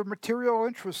 and their material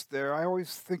interest there. I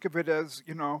always think of it as,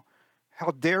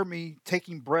 how dare me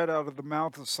taking bread out of the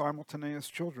mouth of simultaneous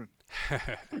children.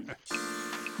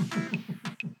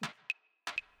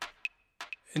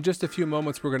 In just a few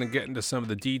moments, we're going to get into some of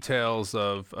the details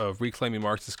of Reclaiming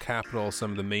Marxist Capital,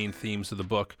 some of the main themes of the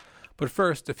book. But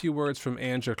first, a few words from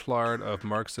Anne Jacquard of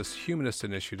Marxist Humanist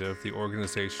Initiative, the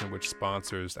organization which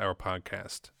sponsors our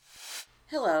podcast.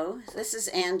 Hello, this is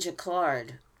Anne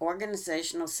Jacquard,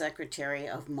 Organizational Secretary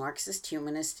of Marxist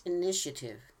Humanist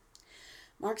Initiative.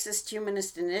 Marxist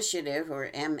Humanist Initiative,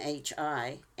 or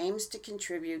MHI, aims to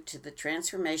contribute to the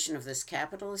transformation of this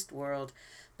capitalist world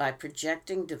by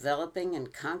projecting, developing,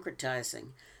 and concretizing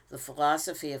the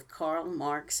philosophy of Karl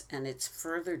Marx and its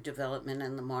further development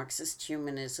in the Marxist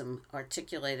humanism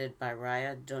articulated by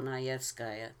Raya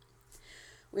Dunayevskaya.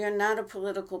 We are not a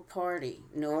political party,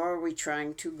 nor are we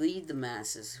trying to lead the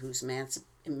masses, whose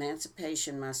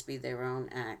emancipation must be their own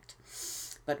act.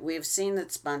 But we have seen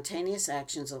that spontaneous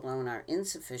actions alone are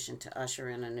insufficient to usher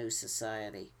in a new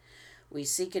society. We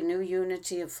seek a new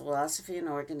unity of philosophy and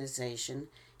organization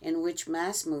in which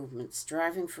mass movements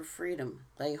striving for freedom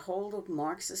lay hold of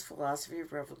Marxist philosophy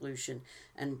of revolution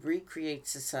and recreate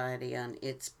society on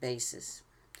its basis.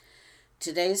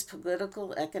 Today's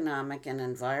political, economic, and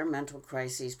environmental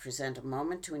crises present a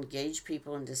moment to engage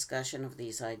people in discussion of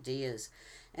these ideas.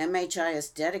 MHI is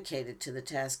dedicated to the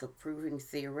task of proving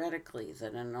theoretically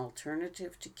that an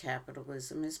alternative to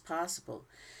capitalism is possible.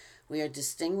 We are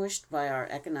distinguished by our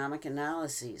economic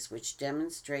analyses, which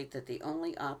demonstrate that the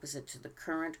only opposite to the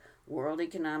current world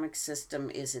economic system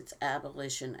is its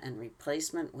abolition and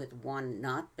replacement with one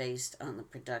not based on the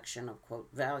production of, quote,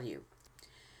 value.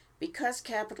 Because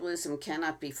capitalism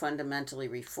cannot be fundamentally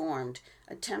reformed,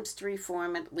 attempts to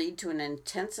reform it lead to an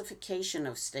intensification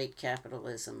of state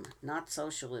capitalism, not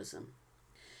socialism.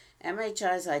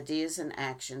 MHI's ideas and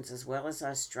actions, as well as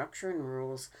our structure and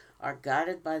rules, are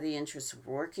guided by the interests of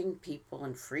working people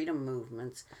and freedom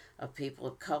movements, of people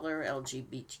of color,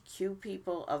 LGBTQ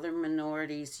people, other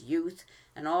minorities, youth,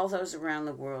 and all those around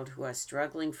the world who are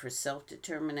struggling for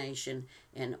self-determination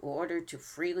in order to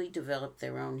freely develop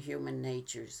their own human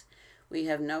natures. We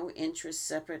have no interests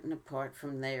separate and apart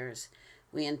from theirs.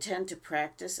 We intend to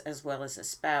practice, as well as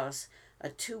espouse, a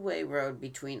two-way road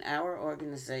between our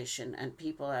organization and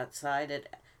people outside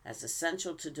it as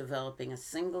essential to developing a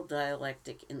single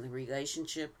dialectic in the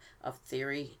relationship of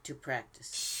theory to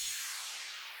practice.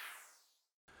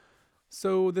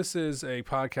 So this is a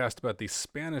podcast about the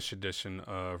Spanish edition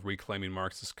of Reclaiming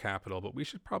Marxist Capital, but we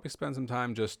should probably spend some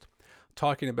time just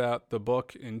talking about the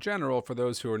book in general for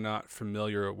those who are not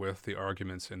familiar with the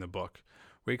arguments in the book.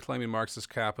 Reclaiming Marxist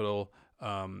Capital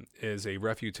is a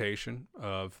refutation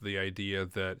of the idea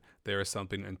that there is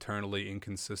something internally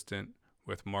inconsistent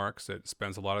with Marx. It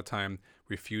spends a lot of time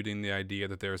refuting the idea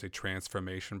that there is a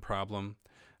transformation problem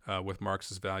with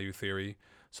Marx's value theory.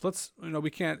 So let's, we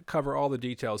can't cover all the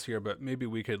details here, but maybe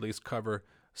we could at least cover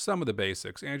some of the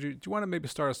basics. Andrew, do you want to maybe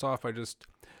start us off by just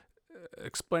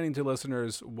explaining to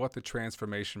listeners what the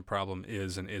transformation problem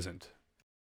is and isn't?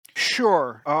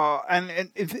 Sure.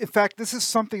 And in fact, this is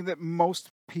something that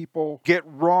most people get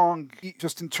wrong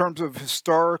just in terms of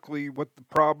historically what the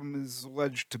problem is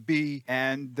alleged to be,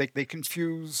 and they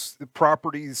confuse the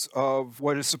properties of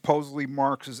what is supposedly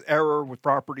Marx's error with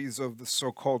properties of the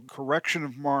so-called correction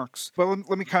of Marx. But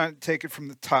let me kind of take it from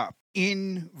the top.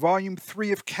 In Volume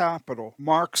 3 of Capital,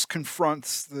 Marx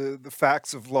confronts the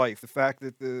facts of life, the fact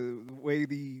that the way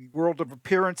the world of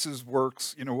appearances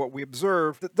works, what we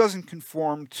observe, that doesn't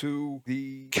conform to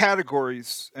the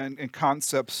categories and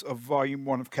concepts of Volume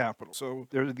 1 of Capital. So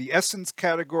there are the essence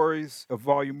categories of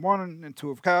Volume 1 and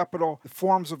 2 of Capital. The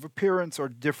forms of appearance are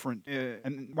different,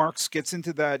 and Marx gets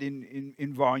into that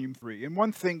in Volume 3. And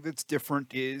one thing that's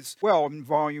different is, in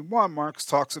Volume 1, Marx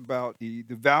talks about the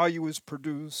value is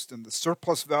produced and the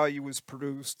surplus value is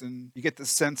produced, and you get the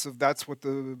sense of that's what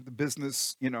the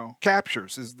business,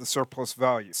 captures, is the surplus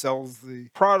value. Sells the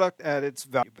product at its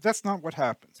value. But that's not what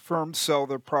happens. Firms sell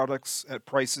their products at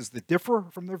prices that differ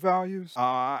from their values,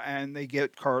 and they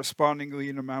get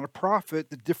correspondingly an amount of profit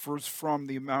that differs from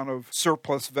the amount of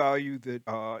surplus value that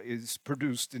is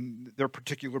produced in their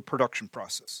particular production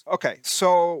process. Okay,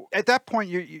 so at that point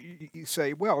you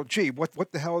say, well, gee, what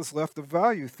the hell is left of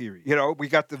value theory? We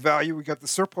got the value, we got the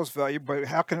surplus value, but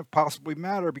how can it possibly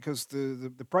matter because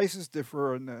the prices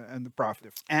differ and the profit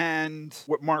differ? And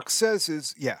what Marx says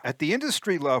is, at the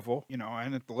industry level,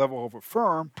 and at the level of a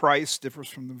firm, price differs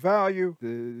from the value,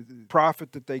 the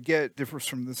profit that they get differs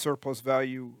from the surplus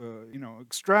value,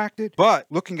 extracted. But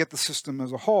looking at the system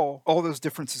as a whole, all those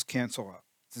differences cancel out.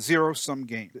 It's a zero-sum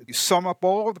game. You sum up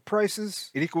all of the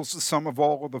prices, it equals the sum of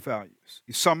all of the values.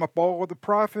 You sum up all of the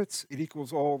profits, it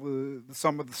equals all the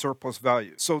sum of the surplus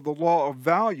value. So the law of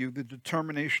value, the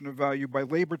determination of value by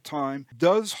labor time,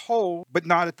 does hold, but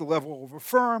not at the level of a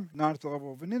firm, not at the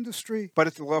level of an industry, but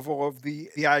at the level of the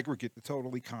aggregate, the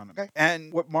total economy. Okay?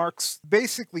 And what Marx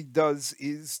basically does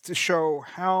is to show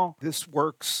how this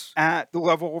works at the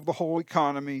level of the whole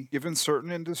economy, given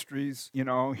certain industries. Here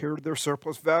are their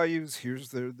surplus values, here's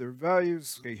their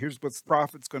values, okay, here's what the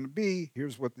profit's going to be,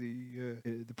 here's what the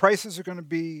prices are going to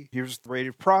be, here's the rate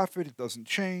of profit, it doesn't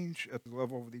change at the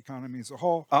level of the economy as a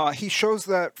whole. He shows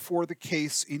that for the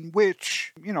case in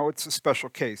which, it's a special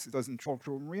case, it doesn't hold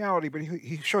true in reality, but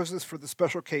he shows this for the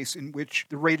special case in which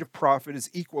the rate of profit is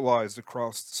equalized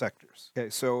across sectors.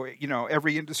 Okay, so,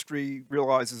 every industry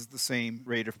realizes the same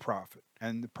rate of profit,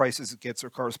 and the prices it gets are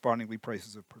correspondingly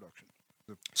prices of production.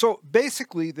 So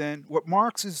basically then, what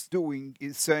Marx is doing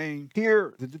is saying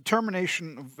here, the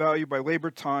determination of value by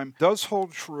labor time does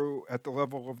hold true at the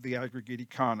level of the aggregate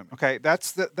economy. Okay,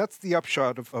 that's the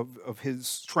upshot of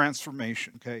his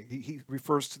transformation. Okay, he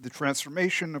refers to the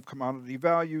transformation of commodity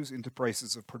values into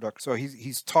prices of production. So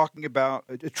he's talking about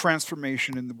a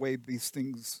transformation in the way these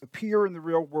things appear in the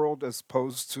real world as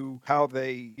opposed to how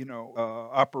they,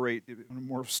 operate on a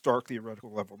more stark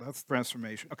theoretical level. That's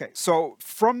transformation. Okay, so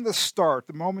from the start,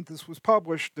 the moment this was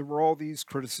published, there were all these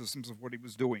criticisms of what he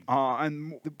was doing.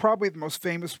 And probably the most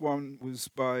famous one was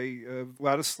by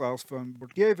Władysław von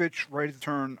Bortkiewicz, right at the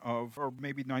turn of, or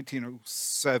maybe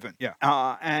 1907. Yeah.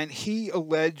 And he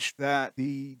alleged that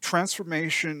the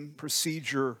transformation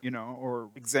procedure,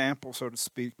 or example, so to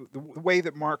speak, the way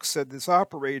that Marx said this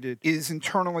operated is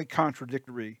internally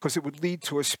contradictory because it would lead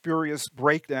to a spurious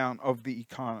breakdown of the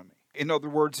economy. In other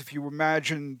words, if you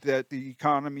imagine that the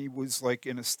economy was like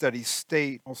in a steady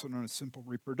state, also known as simple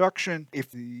reproduction,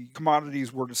 if the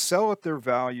commodities were to sell at their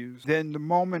values, then the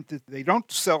moment that they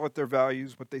don't sell at their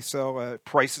values, but they sell at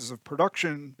prices of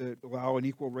production that allow an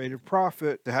equal rate of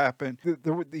profit to happen,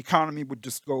 the economy would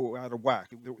just go out of whack.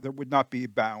 There would not be a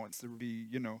balance. There would be,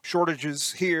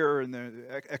 shortages here and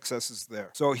the excesses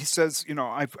there. So he says,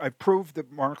 I've proved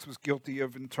that Marx was guilty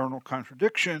of internal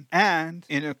contradiction, and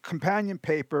in a companion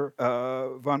paper,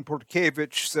 von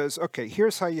Bortkiewicz says, okay,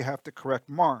 here's how you have to correct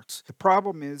Marx. The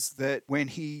problem is that when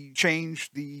he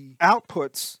changed the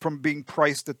outputs from being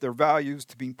priced at their values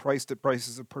to being priced at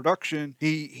prices of production,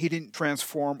 he didn't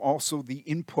transform also the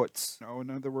inputs. In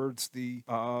other words, the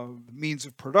means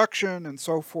of production and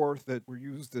so forth that were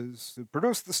used to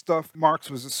produce the stuff. Marx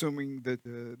was assuming that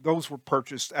those were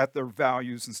purchased at their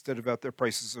values instead of at their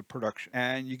prices of production.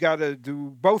 And you got to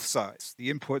do both sides,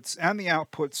 the inputs and the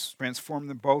outputs, transform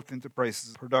them both into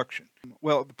prices of production.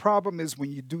 Well, the problem is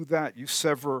when you do that, you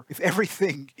sever. If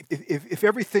everything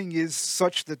is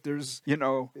such that there's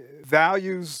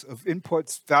values of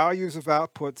inputs, values of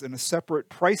outputs, and a separate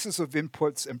prices of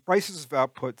inputs and prices of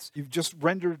outputs, you've just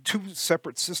rendered two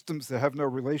separate systems that have no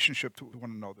relationship to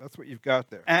one another. That's what you've got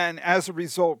there. And as a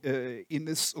result, in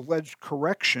this alleged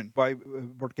correction by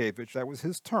Bortkiewicz, that was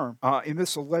his term. In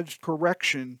this alleged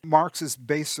correction, Marx's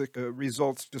basic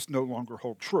results just no longer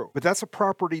hold true. But that's a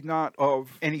property not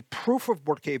of any proof of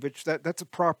Bortkiewicz. That's a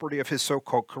property of his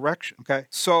so-called correction. Okay,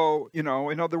 so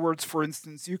in other words, for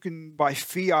instance, you can by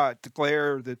fiat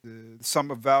declare that the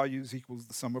sum of values equals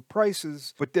the sum of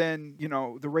prices, but then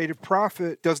the rate of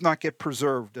profit does not get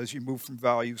preserved as you move from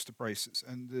values to prices,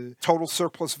 and the total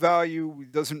surplus value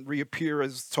doesn't reappear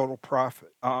as total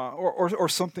profit, or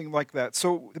something like that.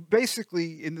 So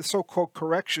basically, in the so-called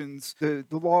corrections, the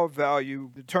law of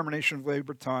value, determination of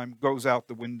labor time, goes out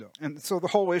the window. And so the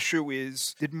whole issue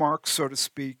is, did Marx, so to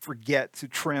speak, forget to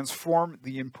transform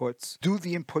the inputs? Do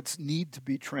the inputs need to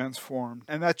be transformed?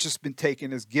 And that's just been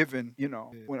taken as given.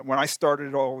 When I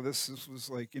started all of this was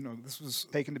like, this was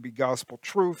taken to be gospel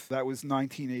truth. That was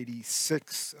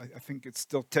 1986. I think it's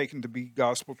still taken to be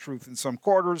gospel truth in some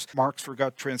quarters. Marx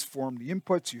forgot to transform the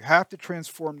inputs. You have to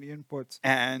transform the inputs,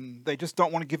 and they just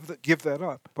don't want to give that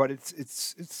up. But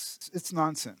it's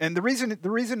nonsense. And the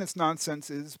reason it's nonsense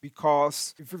is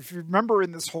because if you remember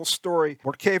in this whole story,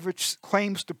 Bortkiewicz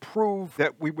claims to prove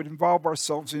that we would involve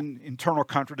ourselves in internal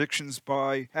contradictions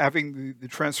by having the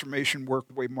transformation work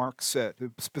the way Marx said.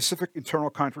 The specific internal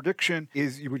contradiction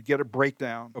is you would get a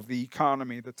breakdown of the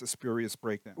economy that's a spurious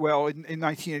breakdown. Well, in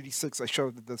 1986, I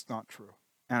showed that that's not true.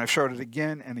 And I've showed it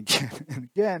again and again and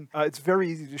again. It's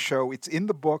very easy to show. It's in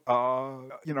the book. There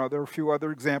are a few other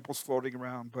examples floating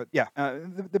around. But yeah,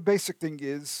 the basic thing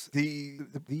is the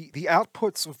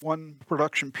outputs of one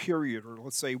production period, or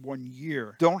let's say 1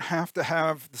 year, don't have to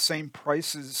have the same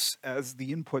prices as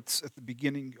the inputs at the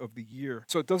beginning of the year.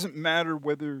 So it doesn't matter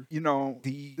whether, the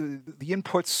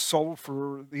inputs sold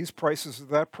for these prices or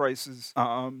that prices,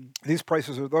 these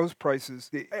prices or those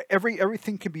prices.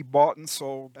 Everything can be bought and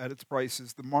sold at its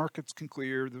prices. The markets can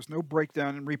clear. There's no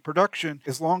breakdown in reproduction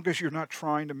as long as you're not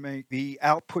trying to make the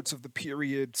outputs of the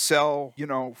period sell,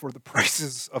 for the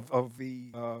prices of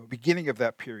the beginning of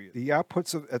that period. The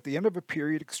outputs at the end of a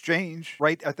period exchange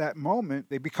right at that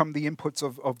moment. They become the inputs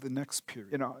of the next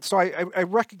period. So I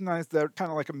recognized that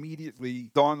kind of like immediately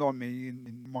dawned on me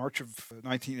in March of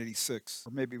 1986,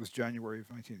 or maybe it was January of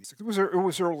 1986. It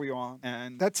was early on,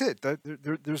 and that's it.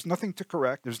 There's nothing to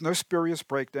correct. There's no spurious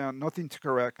breakdown. Nothing to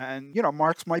correct. And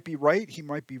Marx might be right, he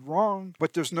might be wrong,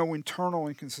 but there's no internal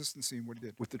inconsistency in what he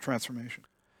did with the transformation.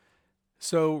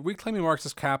 So, Reclaiming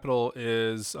Marxist Capital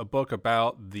is a book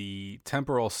about the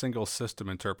temporal single system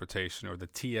interpretation, or the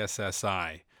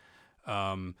TSSI,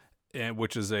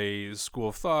 which is a school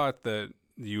of thought that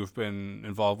you've been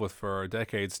involved with for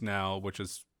decades now, which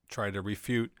has tried to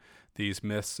refute these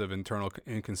myths of internal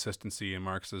inconsistency in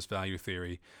Marx's value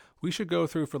theory. We should go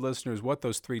through for listeners what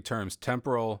those three terms,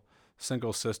 temporal,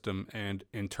 single system, and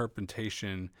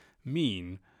interpretation,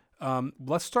 mean.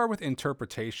 Let's start with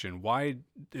interpretation. Why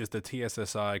is the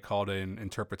TSSI called an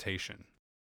interpretation?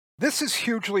 This is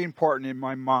hugely important in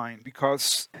my mind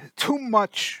because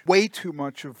way too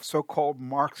much of so-called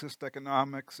Marxist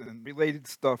economics and related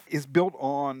stuff is built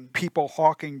on people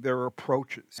hawking their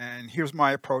approaches. And here's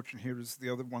my approach and here's the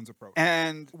other one's approach.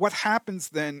 And what happens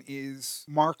then is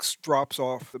Marx drops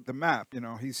off the map.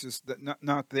 He's just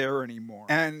not there anymore.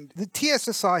 And the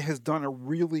TSSI has done a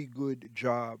really good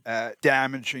job at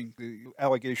damaging the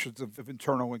allegations of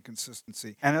internal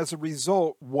inconsistency. And as a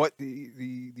result, what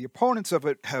the opponents of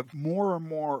it have more and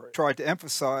more tried to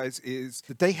emphasize is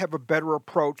that they have a better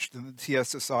approach than the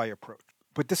TSSI approach.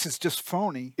 But this is just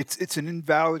phony. It's an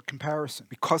invalid comparison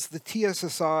because the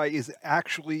TSSI is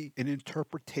actually an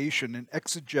interpretation, an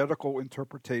exegetical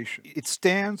interpretation. It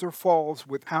stands or falls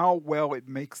with how well it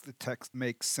makes the text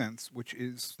make sense, which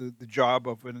is the job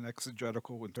of an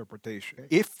exegetical interpretation.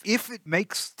 If it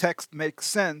makes text make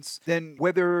sense, then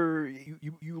whether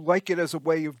you like it as a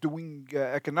way of doing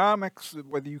economics,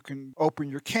 whether you can open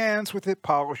your cans with it,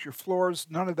 polish your floors,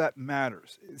 none of that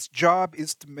matters. Its job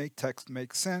is to make text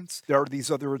make sense. There are these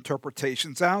other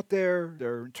interpretations out there.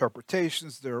 There are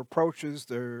interpretations, there are approaches,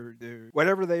 they're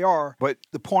whatever they are. But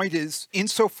the point is,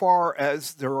 insofar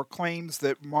as there are claims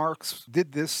that Marx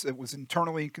did this, it was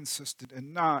internally inconsistent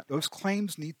and not, those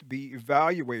claims need to be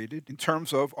evaluated in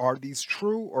terms of, are these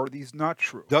true or are these not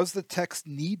true? Does the text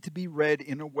need to be read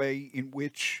in a way in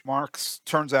which Marx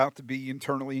turns out to be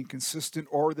internally inconsistent,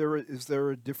 or is there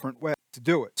a different way? to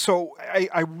do it. So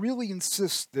I really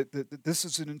insist that this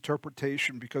is an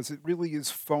interpretation, because it really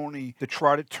is phony to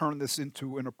try to turn this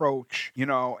into an approach,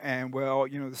 and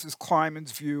this is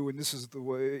Kleinman's view, and this is the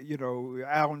way,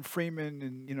 Alan Freeman,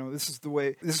 and, this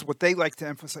is what they like to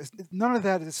emphasize. None of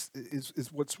that is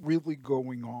what's really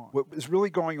going on. What is really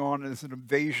going on is an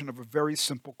invasion of a very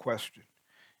simple question.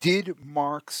 Did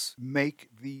Marx make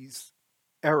these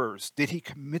errors? Did he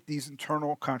commit these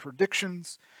internal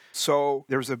contradictions? So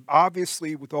there's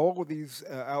obviously, with all of these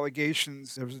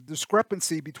allegations, there's a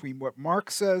discrepancy between what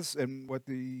Marx says and what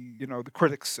the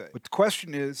critics say. But the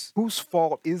question is, whose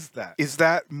fault is that? Is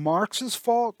that Marx's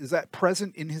fault? Is that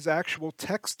present in his actual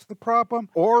text, the problem?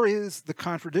 Or is the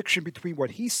contradiction between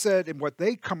what he said and what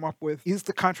they come up with, is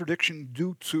the contradiction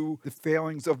due to the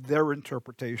failings of their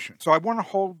interpretation? So I want to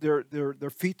hold their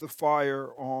feet to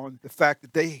fire on the fact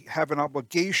that they have an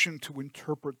obligation to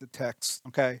interpret the text,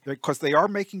 okay? Because they are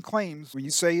making claims. When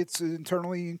you say it's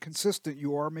internally inconsistent,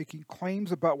 you are making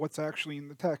claims about what's actually in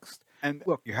the text. And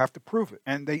look, you have to prove it.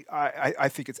 And I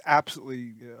think it's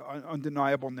absolutely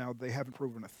undeniable now they haven't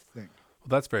proven a thing. Well,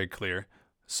 that's very clear.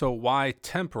 So why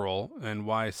temporal and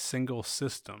why single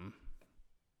system?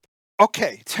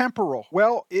 Okay, temporal.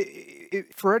 Well,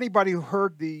 for anybody who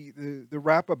heard the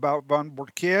rap about von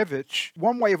Bortkiewicz,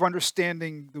 one way of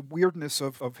understanding the weirdness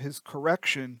of his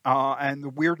correction and the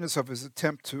weirdness of his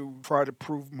attempt to try to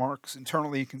prove Marx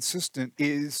internally inconsistent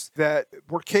is that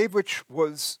Bortkiewicz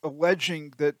was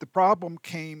alleging that the problem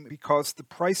came because the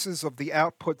prices of the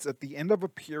outputs at the end of a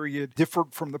period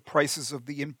differed from the prices of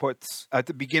the inputs at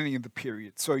the beginning of the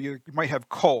period. So you might have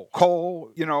coal.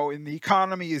 Coal, in the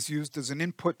economy is used as an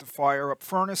input to fire up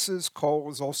furnaces. Coal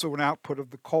is also an output of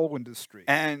the coal industry.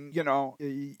 And,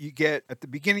 you get at the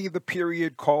beginning of the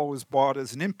period, coal is bought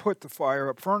as an input to fire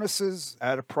up furnaces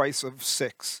at a price of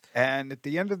 $6. And at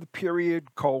the end of the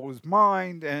period, coal is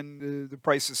mined and the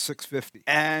price is $6.50.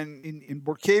 And in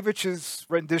Bortkiewicz's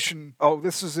rendition,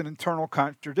 this is an internal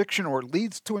contradiction, or it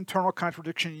leads to internal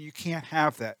contradiction, and you can't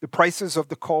have that. The prices of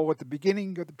the coal at the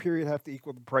beginning of the period have to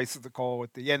equal the price of the coal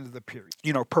at the end of the period,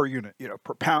 per unit,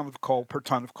 per pound of coal, per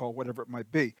ton of coal, whatever it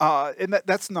might be. And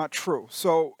that's not true.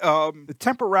 So the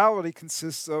temporality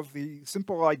consists of the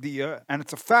simple idea, and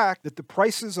it's a fact, that the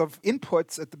prices of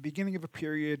inputs at the beginning of a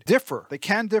period differ. They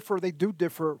can differ, they do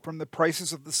differ from the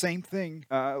prices of the same thing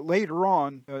later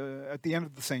on at the end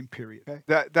of the same period. Okay?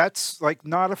 That's like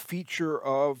not a feature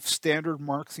of standard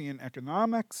Marxian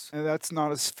economics, and that's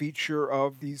not a feature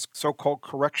of these so-called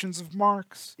corrections of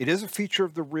Marx. It is a feature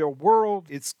of the real world.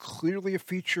 It's clearly a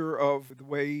feature of the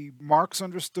way Marx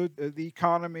understood the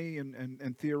economy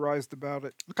and theorized about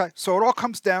it. Okay, so it all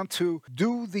comes down to,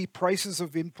 do the prices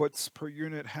of inputs per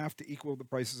unit have to equal the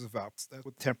prices of outputs? That's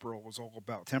what temporal is all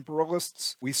about.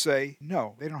 Temporalists, we say,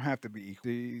 no, they don't have to be equal.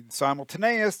 The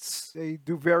simultaneists, they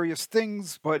do various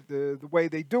things, but the way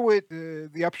they do it,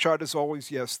 the upshot is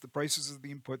always, yes, the prices of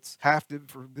the inputs have to,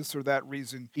 for this or that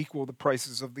reason, equal the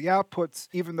prices of the outputs,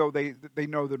 even though they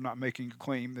know they're not making a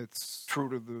claim that's true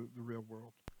to the real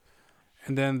world.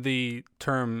 And then the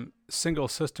term single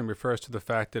system refers to the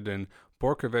fact that in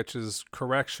Bortkiewicz's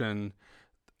correction,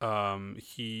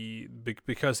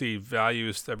 because he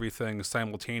values everything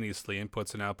simultaneously,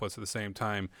 inputs and outputs at the same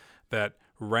time, that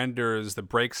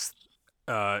breaks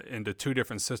into two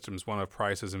different systems, one of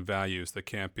prices and values, that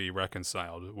can't be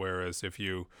reconciled. Whereas if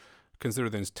you consider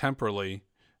things temporally,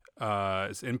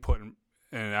 as input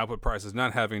and output prices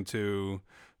not having to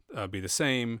be the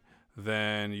same,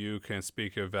 then you can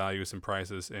speak of values and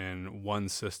prices in one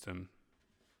system.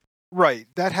 Right.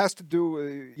 That has to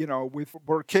do, with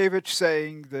Bortkiewicz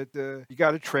saying that you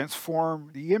got to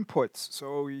transform the inputs.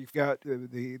 So you've got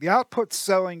the outputs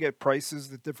selling at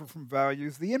prices that differ from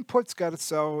values. The inputs got to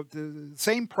sell at the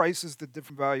same prices that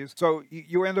different values. So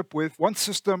you end up with one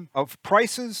system of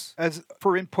prices as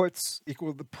for inputs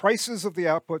equal to the prices of the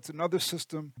outputs. Another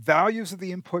system, values of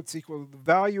the inputs equal to the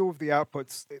value of the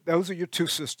outputs. Those are your two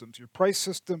systems, your price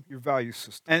system, your value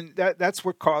system. And that's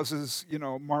what causes,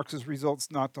 Marx's results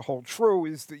not to hold true,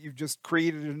 is that you've just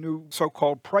created a new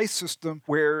so-called price system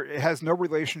where it has no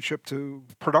relationship to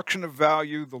production of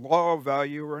value, the law of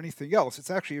value, or anything else. It's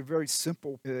actually a very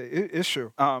simple issue.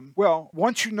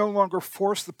 Once you no longer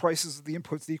force the prices of the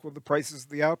inputs to equal the prices of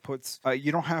the outputs,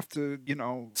 you don't have to,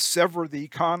 sever the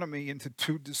economy into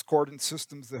two discordant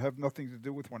systems that have nothing to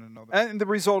do with one another. And the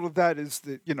result of that is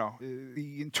that,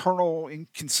 the internal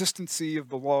inconsistency of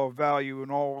the law of value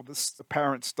and all of this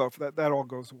apparent stuff, that all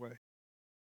goes away.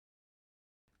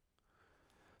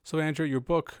 So, Andrew, your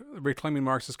book, Reclaiming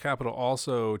Marx's Capital,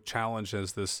 also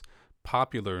challenges this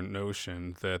popular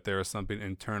notion that there is something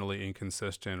internally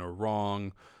inconsistent or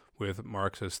wrong with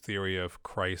Marx's theory of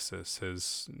crisis,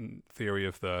 his theory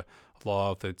of the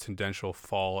law of the tendential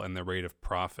fall and the rate of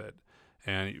profit.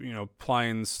 And,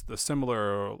 applying the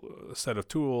similar set of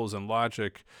tools and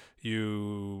logic,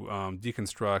 you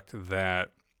deconstruct that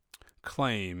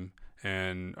claim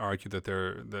and argue that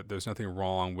there's nothing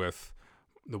wrong with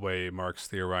the way Marx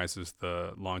theorizes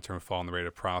the long-term fall in the rate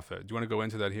of profit. Do you want to go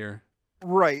into that here?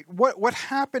 Right. What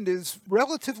happened is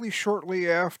relatively shortly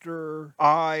after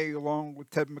I, along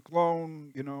with Ted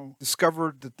McClone,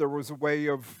 discovered that there was a way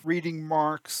of reading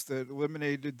Marx that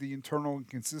eliminated the internal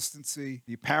inconsistency,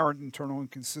 the apparent internal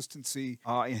inconsistency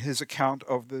in his account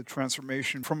of the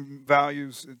transformation from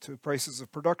values to prices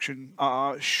of production.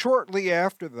 Shortly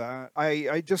after that,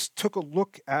 I just took a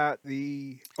look at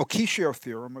the Okishio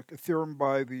theorem, a theorem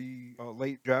by the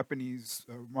late Japanese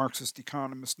Marxist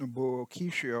economist Nobuo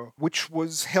Okishio, which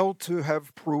was held to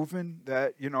have proven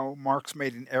that, Marx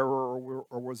made an error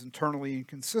or was internally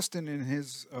inconsistent in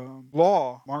his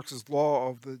law, Marx's law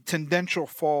of the tendential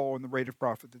fall in the rate of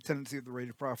profit, the tendency of the rate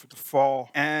of profit to fall.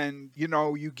 And,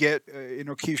 you get in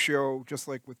Okishio, just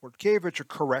like with Bortkiewicz, a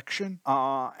correction.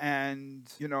 And,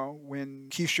 when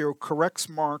Okishio corrects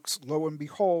Marx, lo and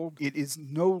behold, it is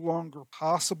no longer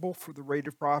possible for the rate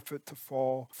of profit to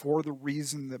fall for the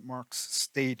reason that Marx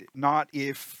stated. Not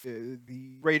if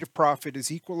the rate of profit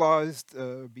is equalized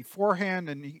beforehand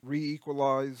and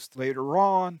re-equalized later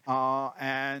on,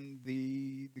 and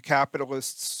the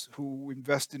capitalists who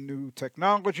invest in new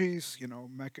technologies,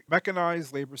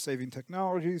 mechanized, labor-saving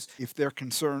technologies, if they're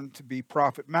concerned to be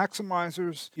profit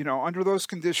maximizers, under those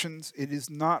conditions, it is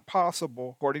not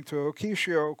possible, according to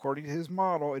Okishio, according to his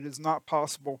model, it is not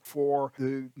possible for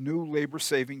the new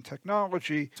labor-saving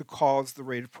technology to cause the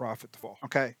rate of profit to fall.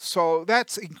 Okay, so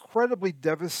that's incredibly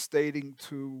devastating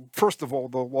to, first of all,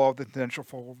 the law of the tendential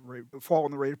fall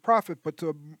in the rate of profit, but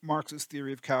to Marx's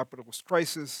theory of capitalist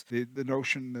crisis, the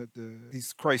notion that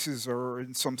these crises are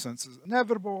in some senses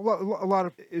inevitable, a lot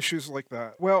of issues like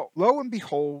that. Well, lo and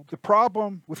behold, the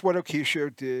problem with what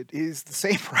Okishio did is the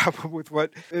same problem with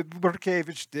what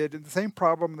Bortkiewicz did, and the same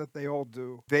problem that they all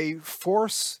do. They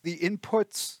force the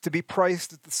inputs to be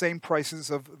priced at the same prices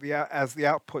as the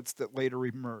outputs that later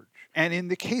emerge. And in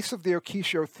the case of the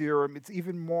Okishio theorem, it's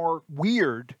even more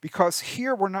weird because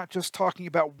here we're not just talking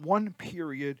about one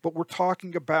period, but we're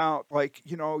talking about, like,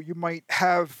 you might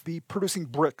be producing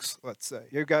bricks, let's say.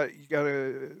 You got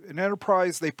an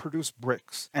enterprise, they produce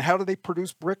bricks. And how do they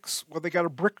produce bricks? Well, they got a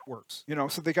brickworks,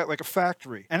 so they got like a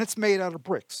factory, and it's made out of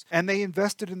bricks. And they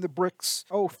invested in the bricks,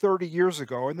 30 years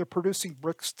ago, and they're producing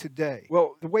bricks today.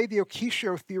 Well, the way the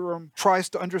Okishio theorem tries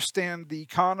to understand the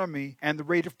economy and the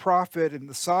rate of profit and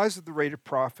the size of the rate of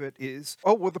profit is,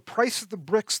 the price of the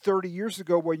bricks 30 years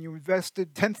ago when you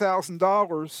invested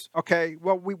 $10,000, okay,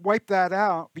 well, we wiped that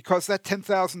out because that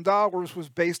 $10,000 was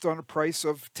based on a price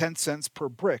of 10 cents per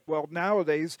brick. Well,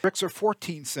 nowadays, bricks are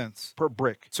 14 cents per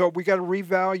brick. So we got to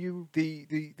revalue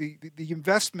the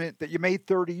investment that you made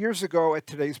 30 years ago at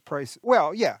today's price.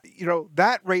 Well, yeah,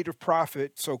 that rate of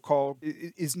profit, so-called,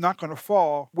 is not going to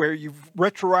fall where you've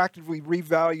retroactively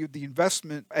revalued the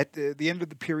investment at the end of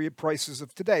the period prices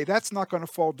of today. That's not going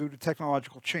to fall due to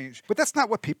technological change. But that's not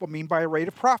what people mean by a rate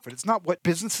of profit. It's not what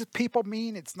business people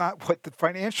mean. It's not what the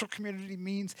financial community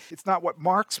means. It's not what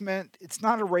Marx meant. It's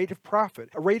not a rate of profit.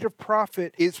 A rate of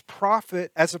profit is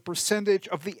profit as a percentage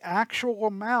of the actual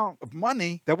amount of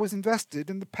money that was invested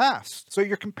in the past. So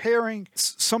you're comparing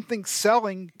something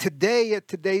selling today at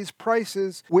today's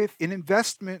prices with an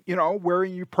investment,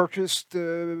 wherein you purchased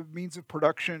means of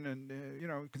production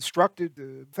and,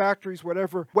 constructed factories,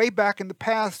 whatever, way back in the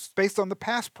past based on the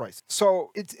past price.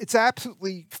 So it's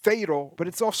absolutely fatal, but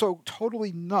it's also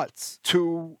totally nuts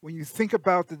to, when you think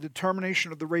about the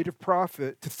determination of the rate of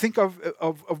profit, to think of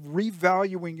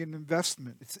revaluing an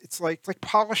investment. It's like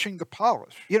polishing the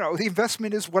polish. The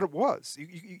investment is what it was.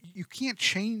 You can't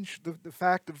change the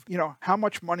fact of, how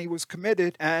much money was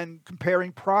committed and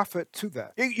comparing profit to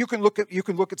that. You can look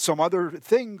at some other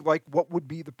thing, like what would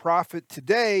be the profit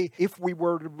today if we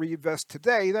were to reinvest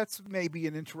today. That's maybe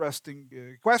an interesting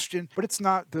question, but it's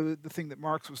not the thing that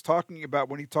Marx was talking about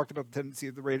when he talked about the tendency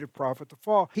of the rate of profit to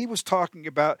fall. He was talking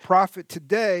about profit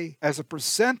today as a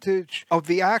percentage of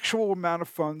the actual amount of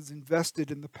funds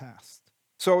invested in the past.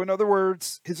 So in other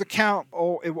words, his account,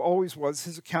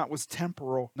 his account was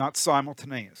temporal, not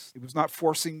simultaneous. It was not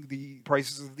forcing the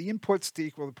prices of the inputs to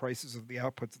equal the prices of the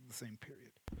outputs in the same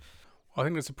period. Well, I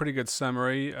think that's a pretty good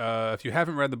summary. If you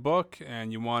haven't read the book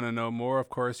and you want to know more, of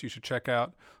course, you should check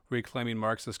out Reclaiming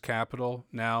Marxist Capital,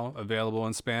 now available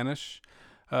in Spanish.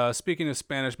 Speaking of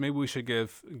Spanish, maybe we should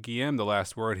give Guillem the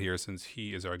last word here since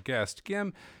he is our guest.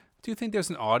 Guillem, Do you think there's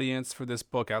an audience for this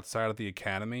book outside of the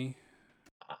academy?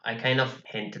 I kind of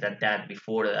hinted at that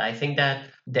before. I think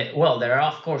well, there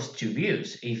are of course two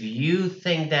views. If you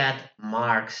think that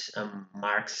Marxism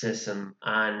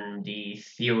and the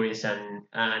theories and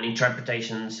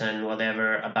interpretations and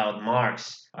whatever about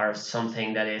Marx are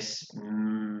something that is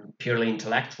purely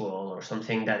intellectual, or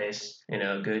something that is,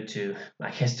 good to,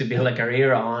 I guess, to build a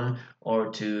career on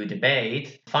or to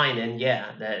debate, fine, then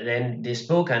yeah, then this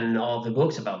book and all the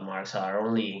books about Marx are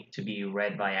only to be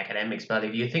read by academics. But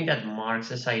if you think that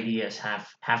Marx's ideas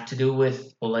have to do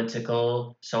with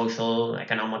political, social,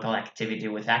 economical activity,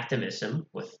 with activism,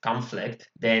 with conflict,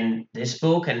 then this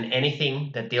book and anything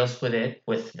that deals with it,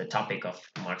 with the topic of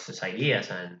Marx's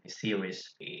ideas and his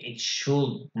theories, it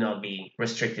should not be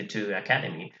restricted to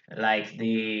academy. Like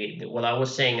what I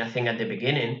was saying, I think at the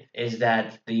beginning, is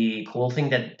that the cool thing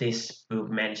that this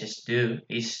book manages to do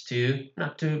is to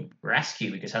not to rescue,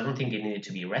 because I don't think it needed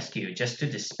to be rescued, just to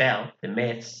dispel the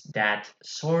myths that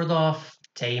sort of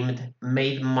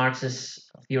made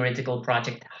Marx's theoretical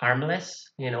project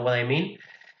harmless. You know what I mean?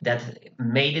 That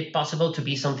made it possible to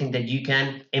be something that you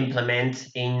can implement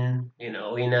in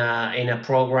a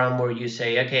program where you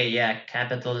say, okay, yeah,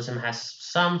 capitalism has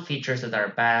some features that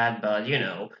are bad, but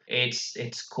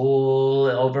it's cool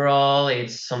overall.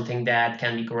 It's something that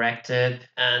can be corrected,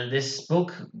 and this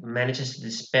book manages to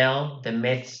dispel the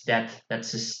myths that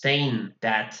sustain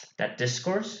that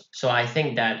discourse. So I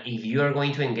think that if you are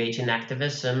going to engage in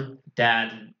activism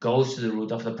that goes to the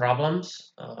root of the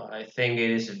problems, I think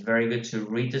it is very good to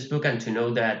read this book and to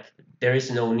know that there is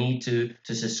no need to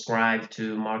subscribe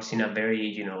to Marx in a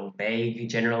very vague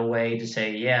general way, to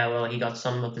say, yeah, well, he got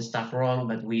some of the stuff wrong,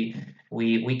 but we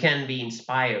can be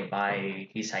inspired by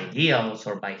his ideals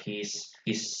or by his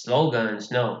slogans.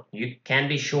 No, you can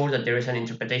be sure that there is an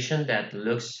interpretation that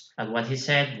looks at what he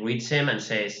said, reads him, and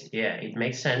says, yeah, it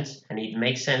makes sense, and it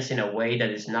makes sense in a way that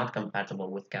is not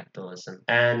compatible with capitalism.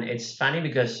 And it's funny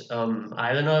because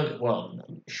I don't know. Well,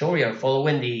 sure, you're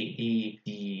following the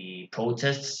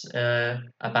protests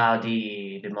about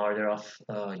the murder of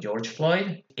George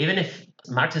Floyd. Even if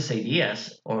Marx's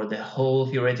ideas or the whole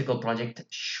theoretical project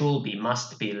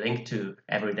must be linked to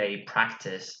everyday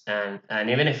practice, and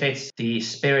even if it's the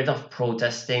spirit of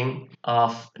protesting,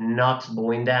 of not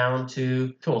bowing down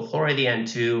to authority, and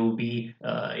to be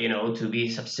to be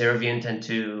subservient, and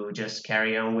to just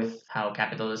carry on with how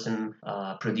capitalism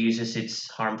produces its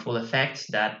harmful effects,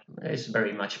 that is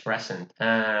very much present.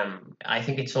 I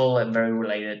think it's all very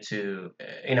related to,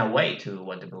 in a way, to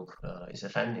what the book is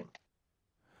defending.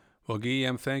 Well,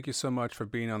 Guillem, thank you so much for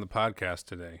being on the podcast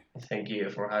today. Thank you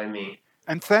for having me.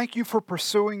 And thank you for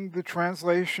pursuing the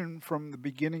translation from the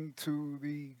beginning to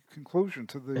the conclusion,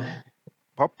 to the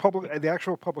the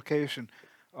actual publication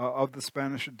of the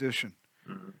Spanish edition.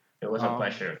 It was a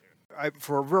pleasure.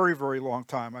 For a very, very long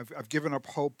time, I've given up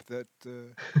hope that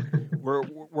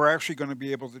we're actually going to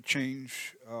be able to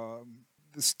change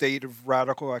the state of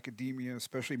radical academia,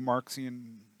 especially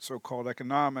Marxian so-called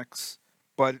economics.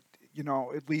 But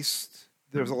at least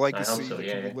there's a legacy that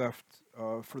can be left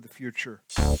for the future.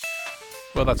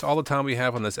 Well, that's all the time we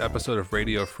have on this episode of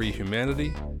Radio Free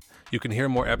Humanity. You can hear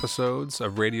more episodes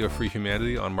of Radio Free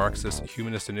Humanity on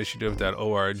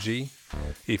MarxistHumanistInitiative.org.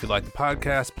 If you like the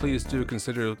podcast, please do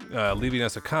consider leaving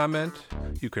us a comment.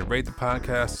 You can rate the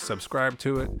podcast, subscribe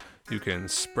to it. You can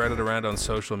spread it around on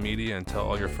social media and tell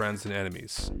all your friends and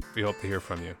enemies. We hope to hear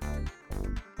from you.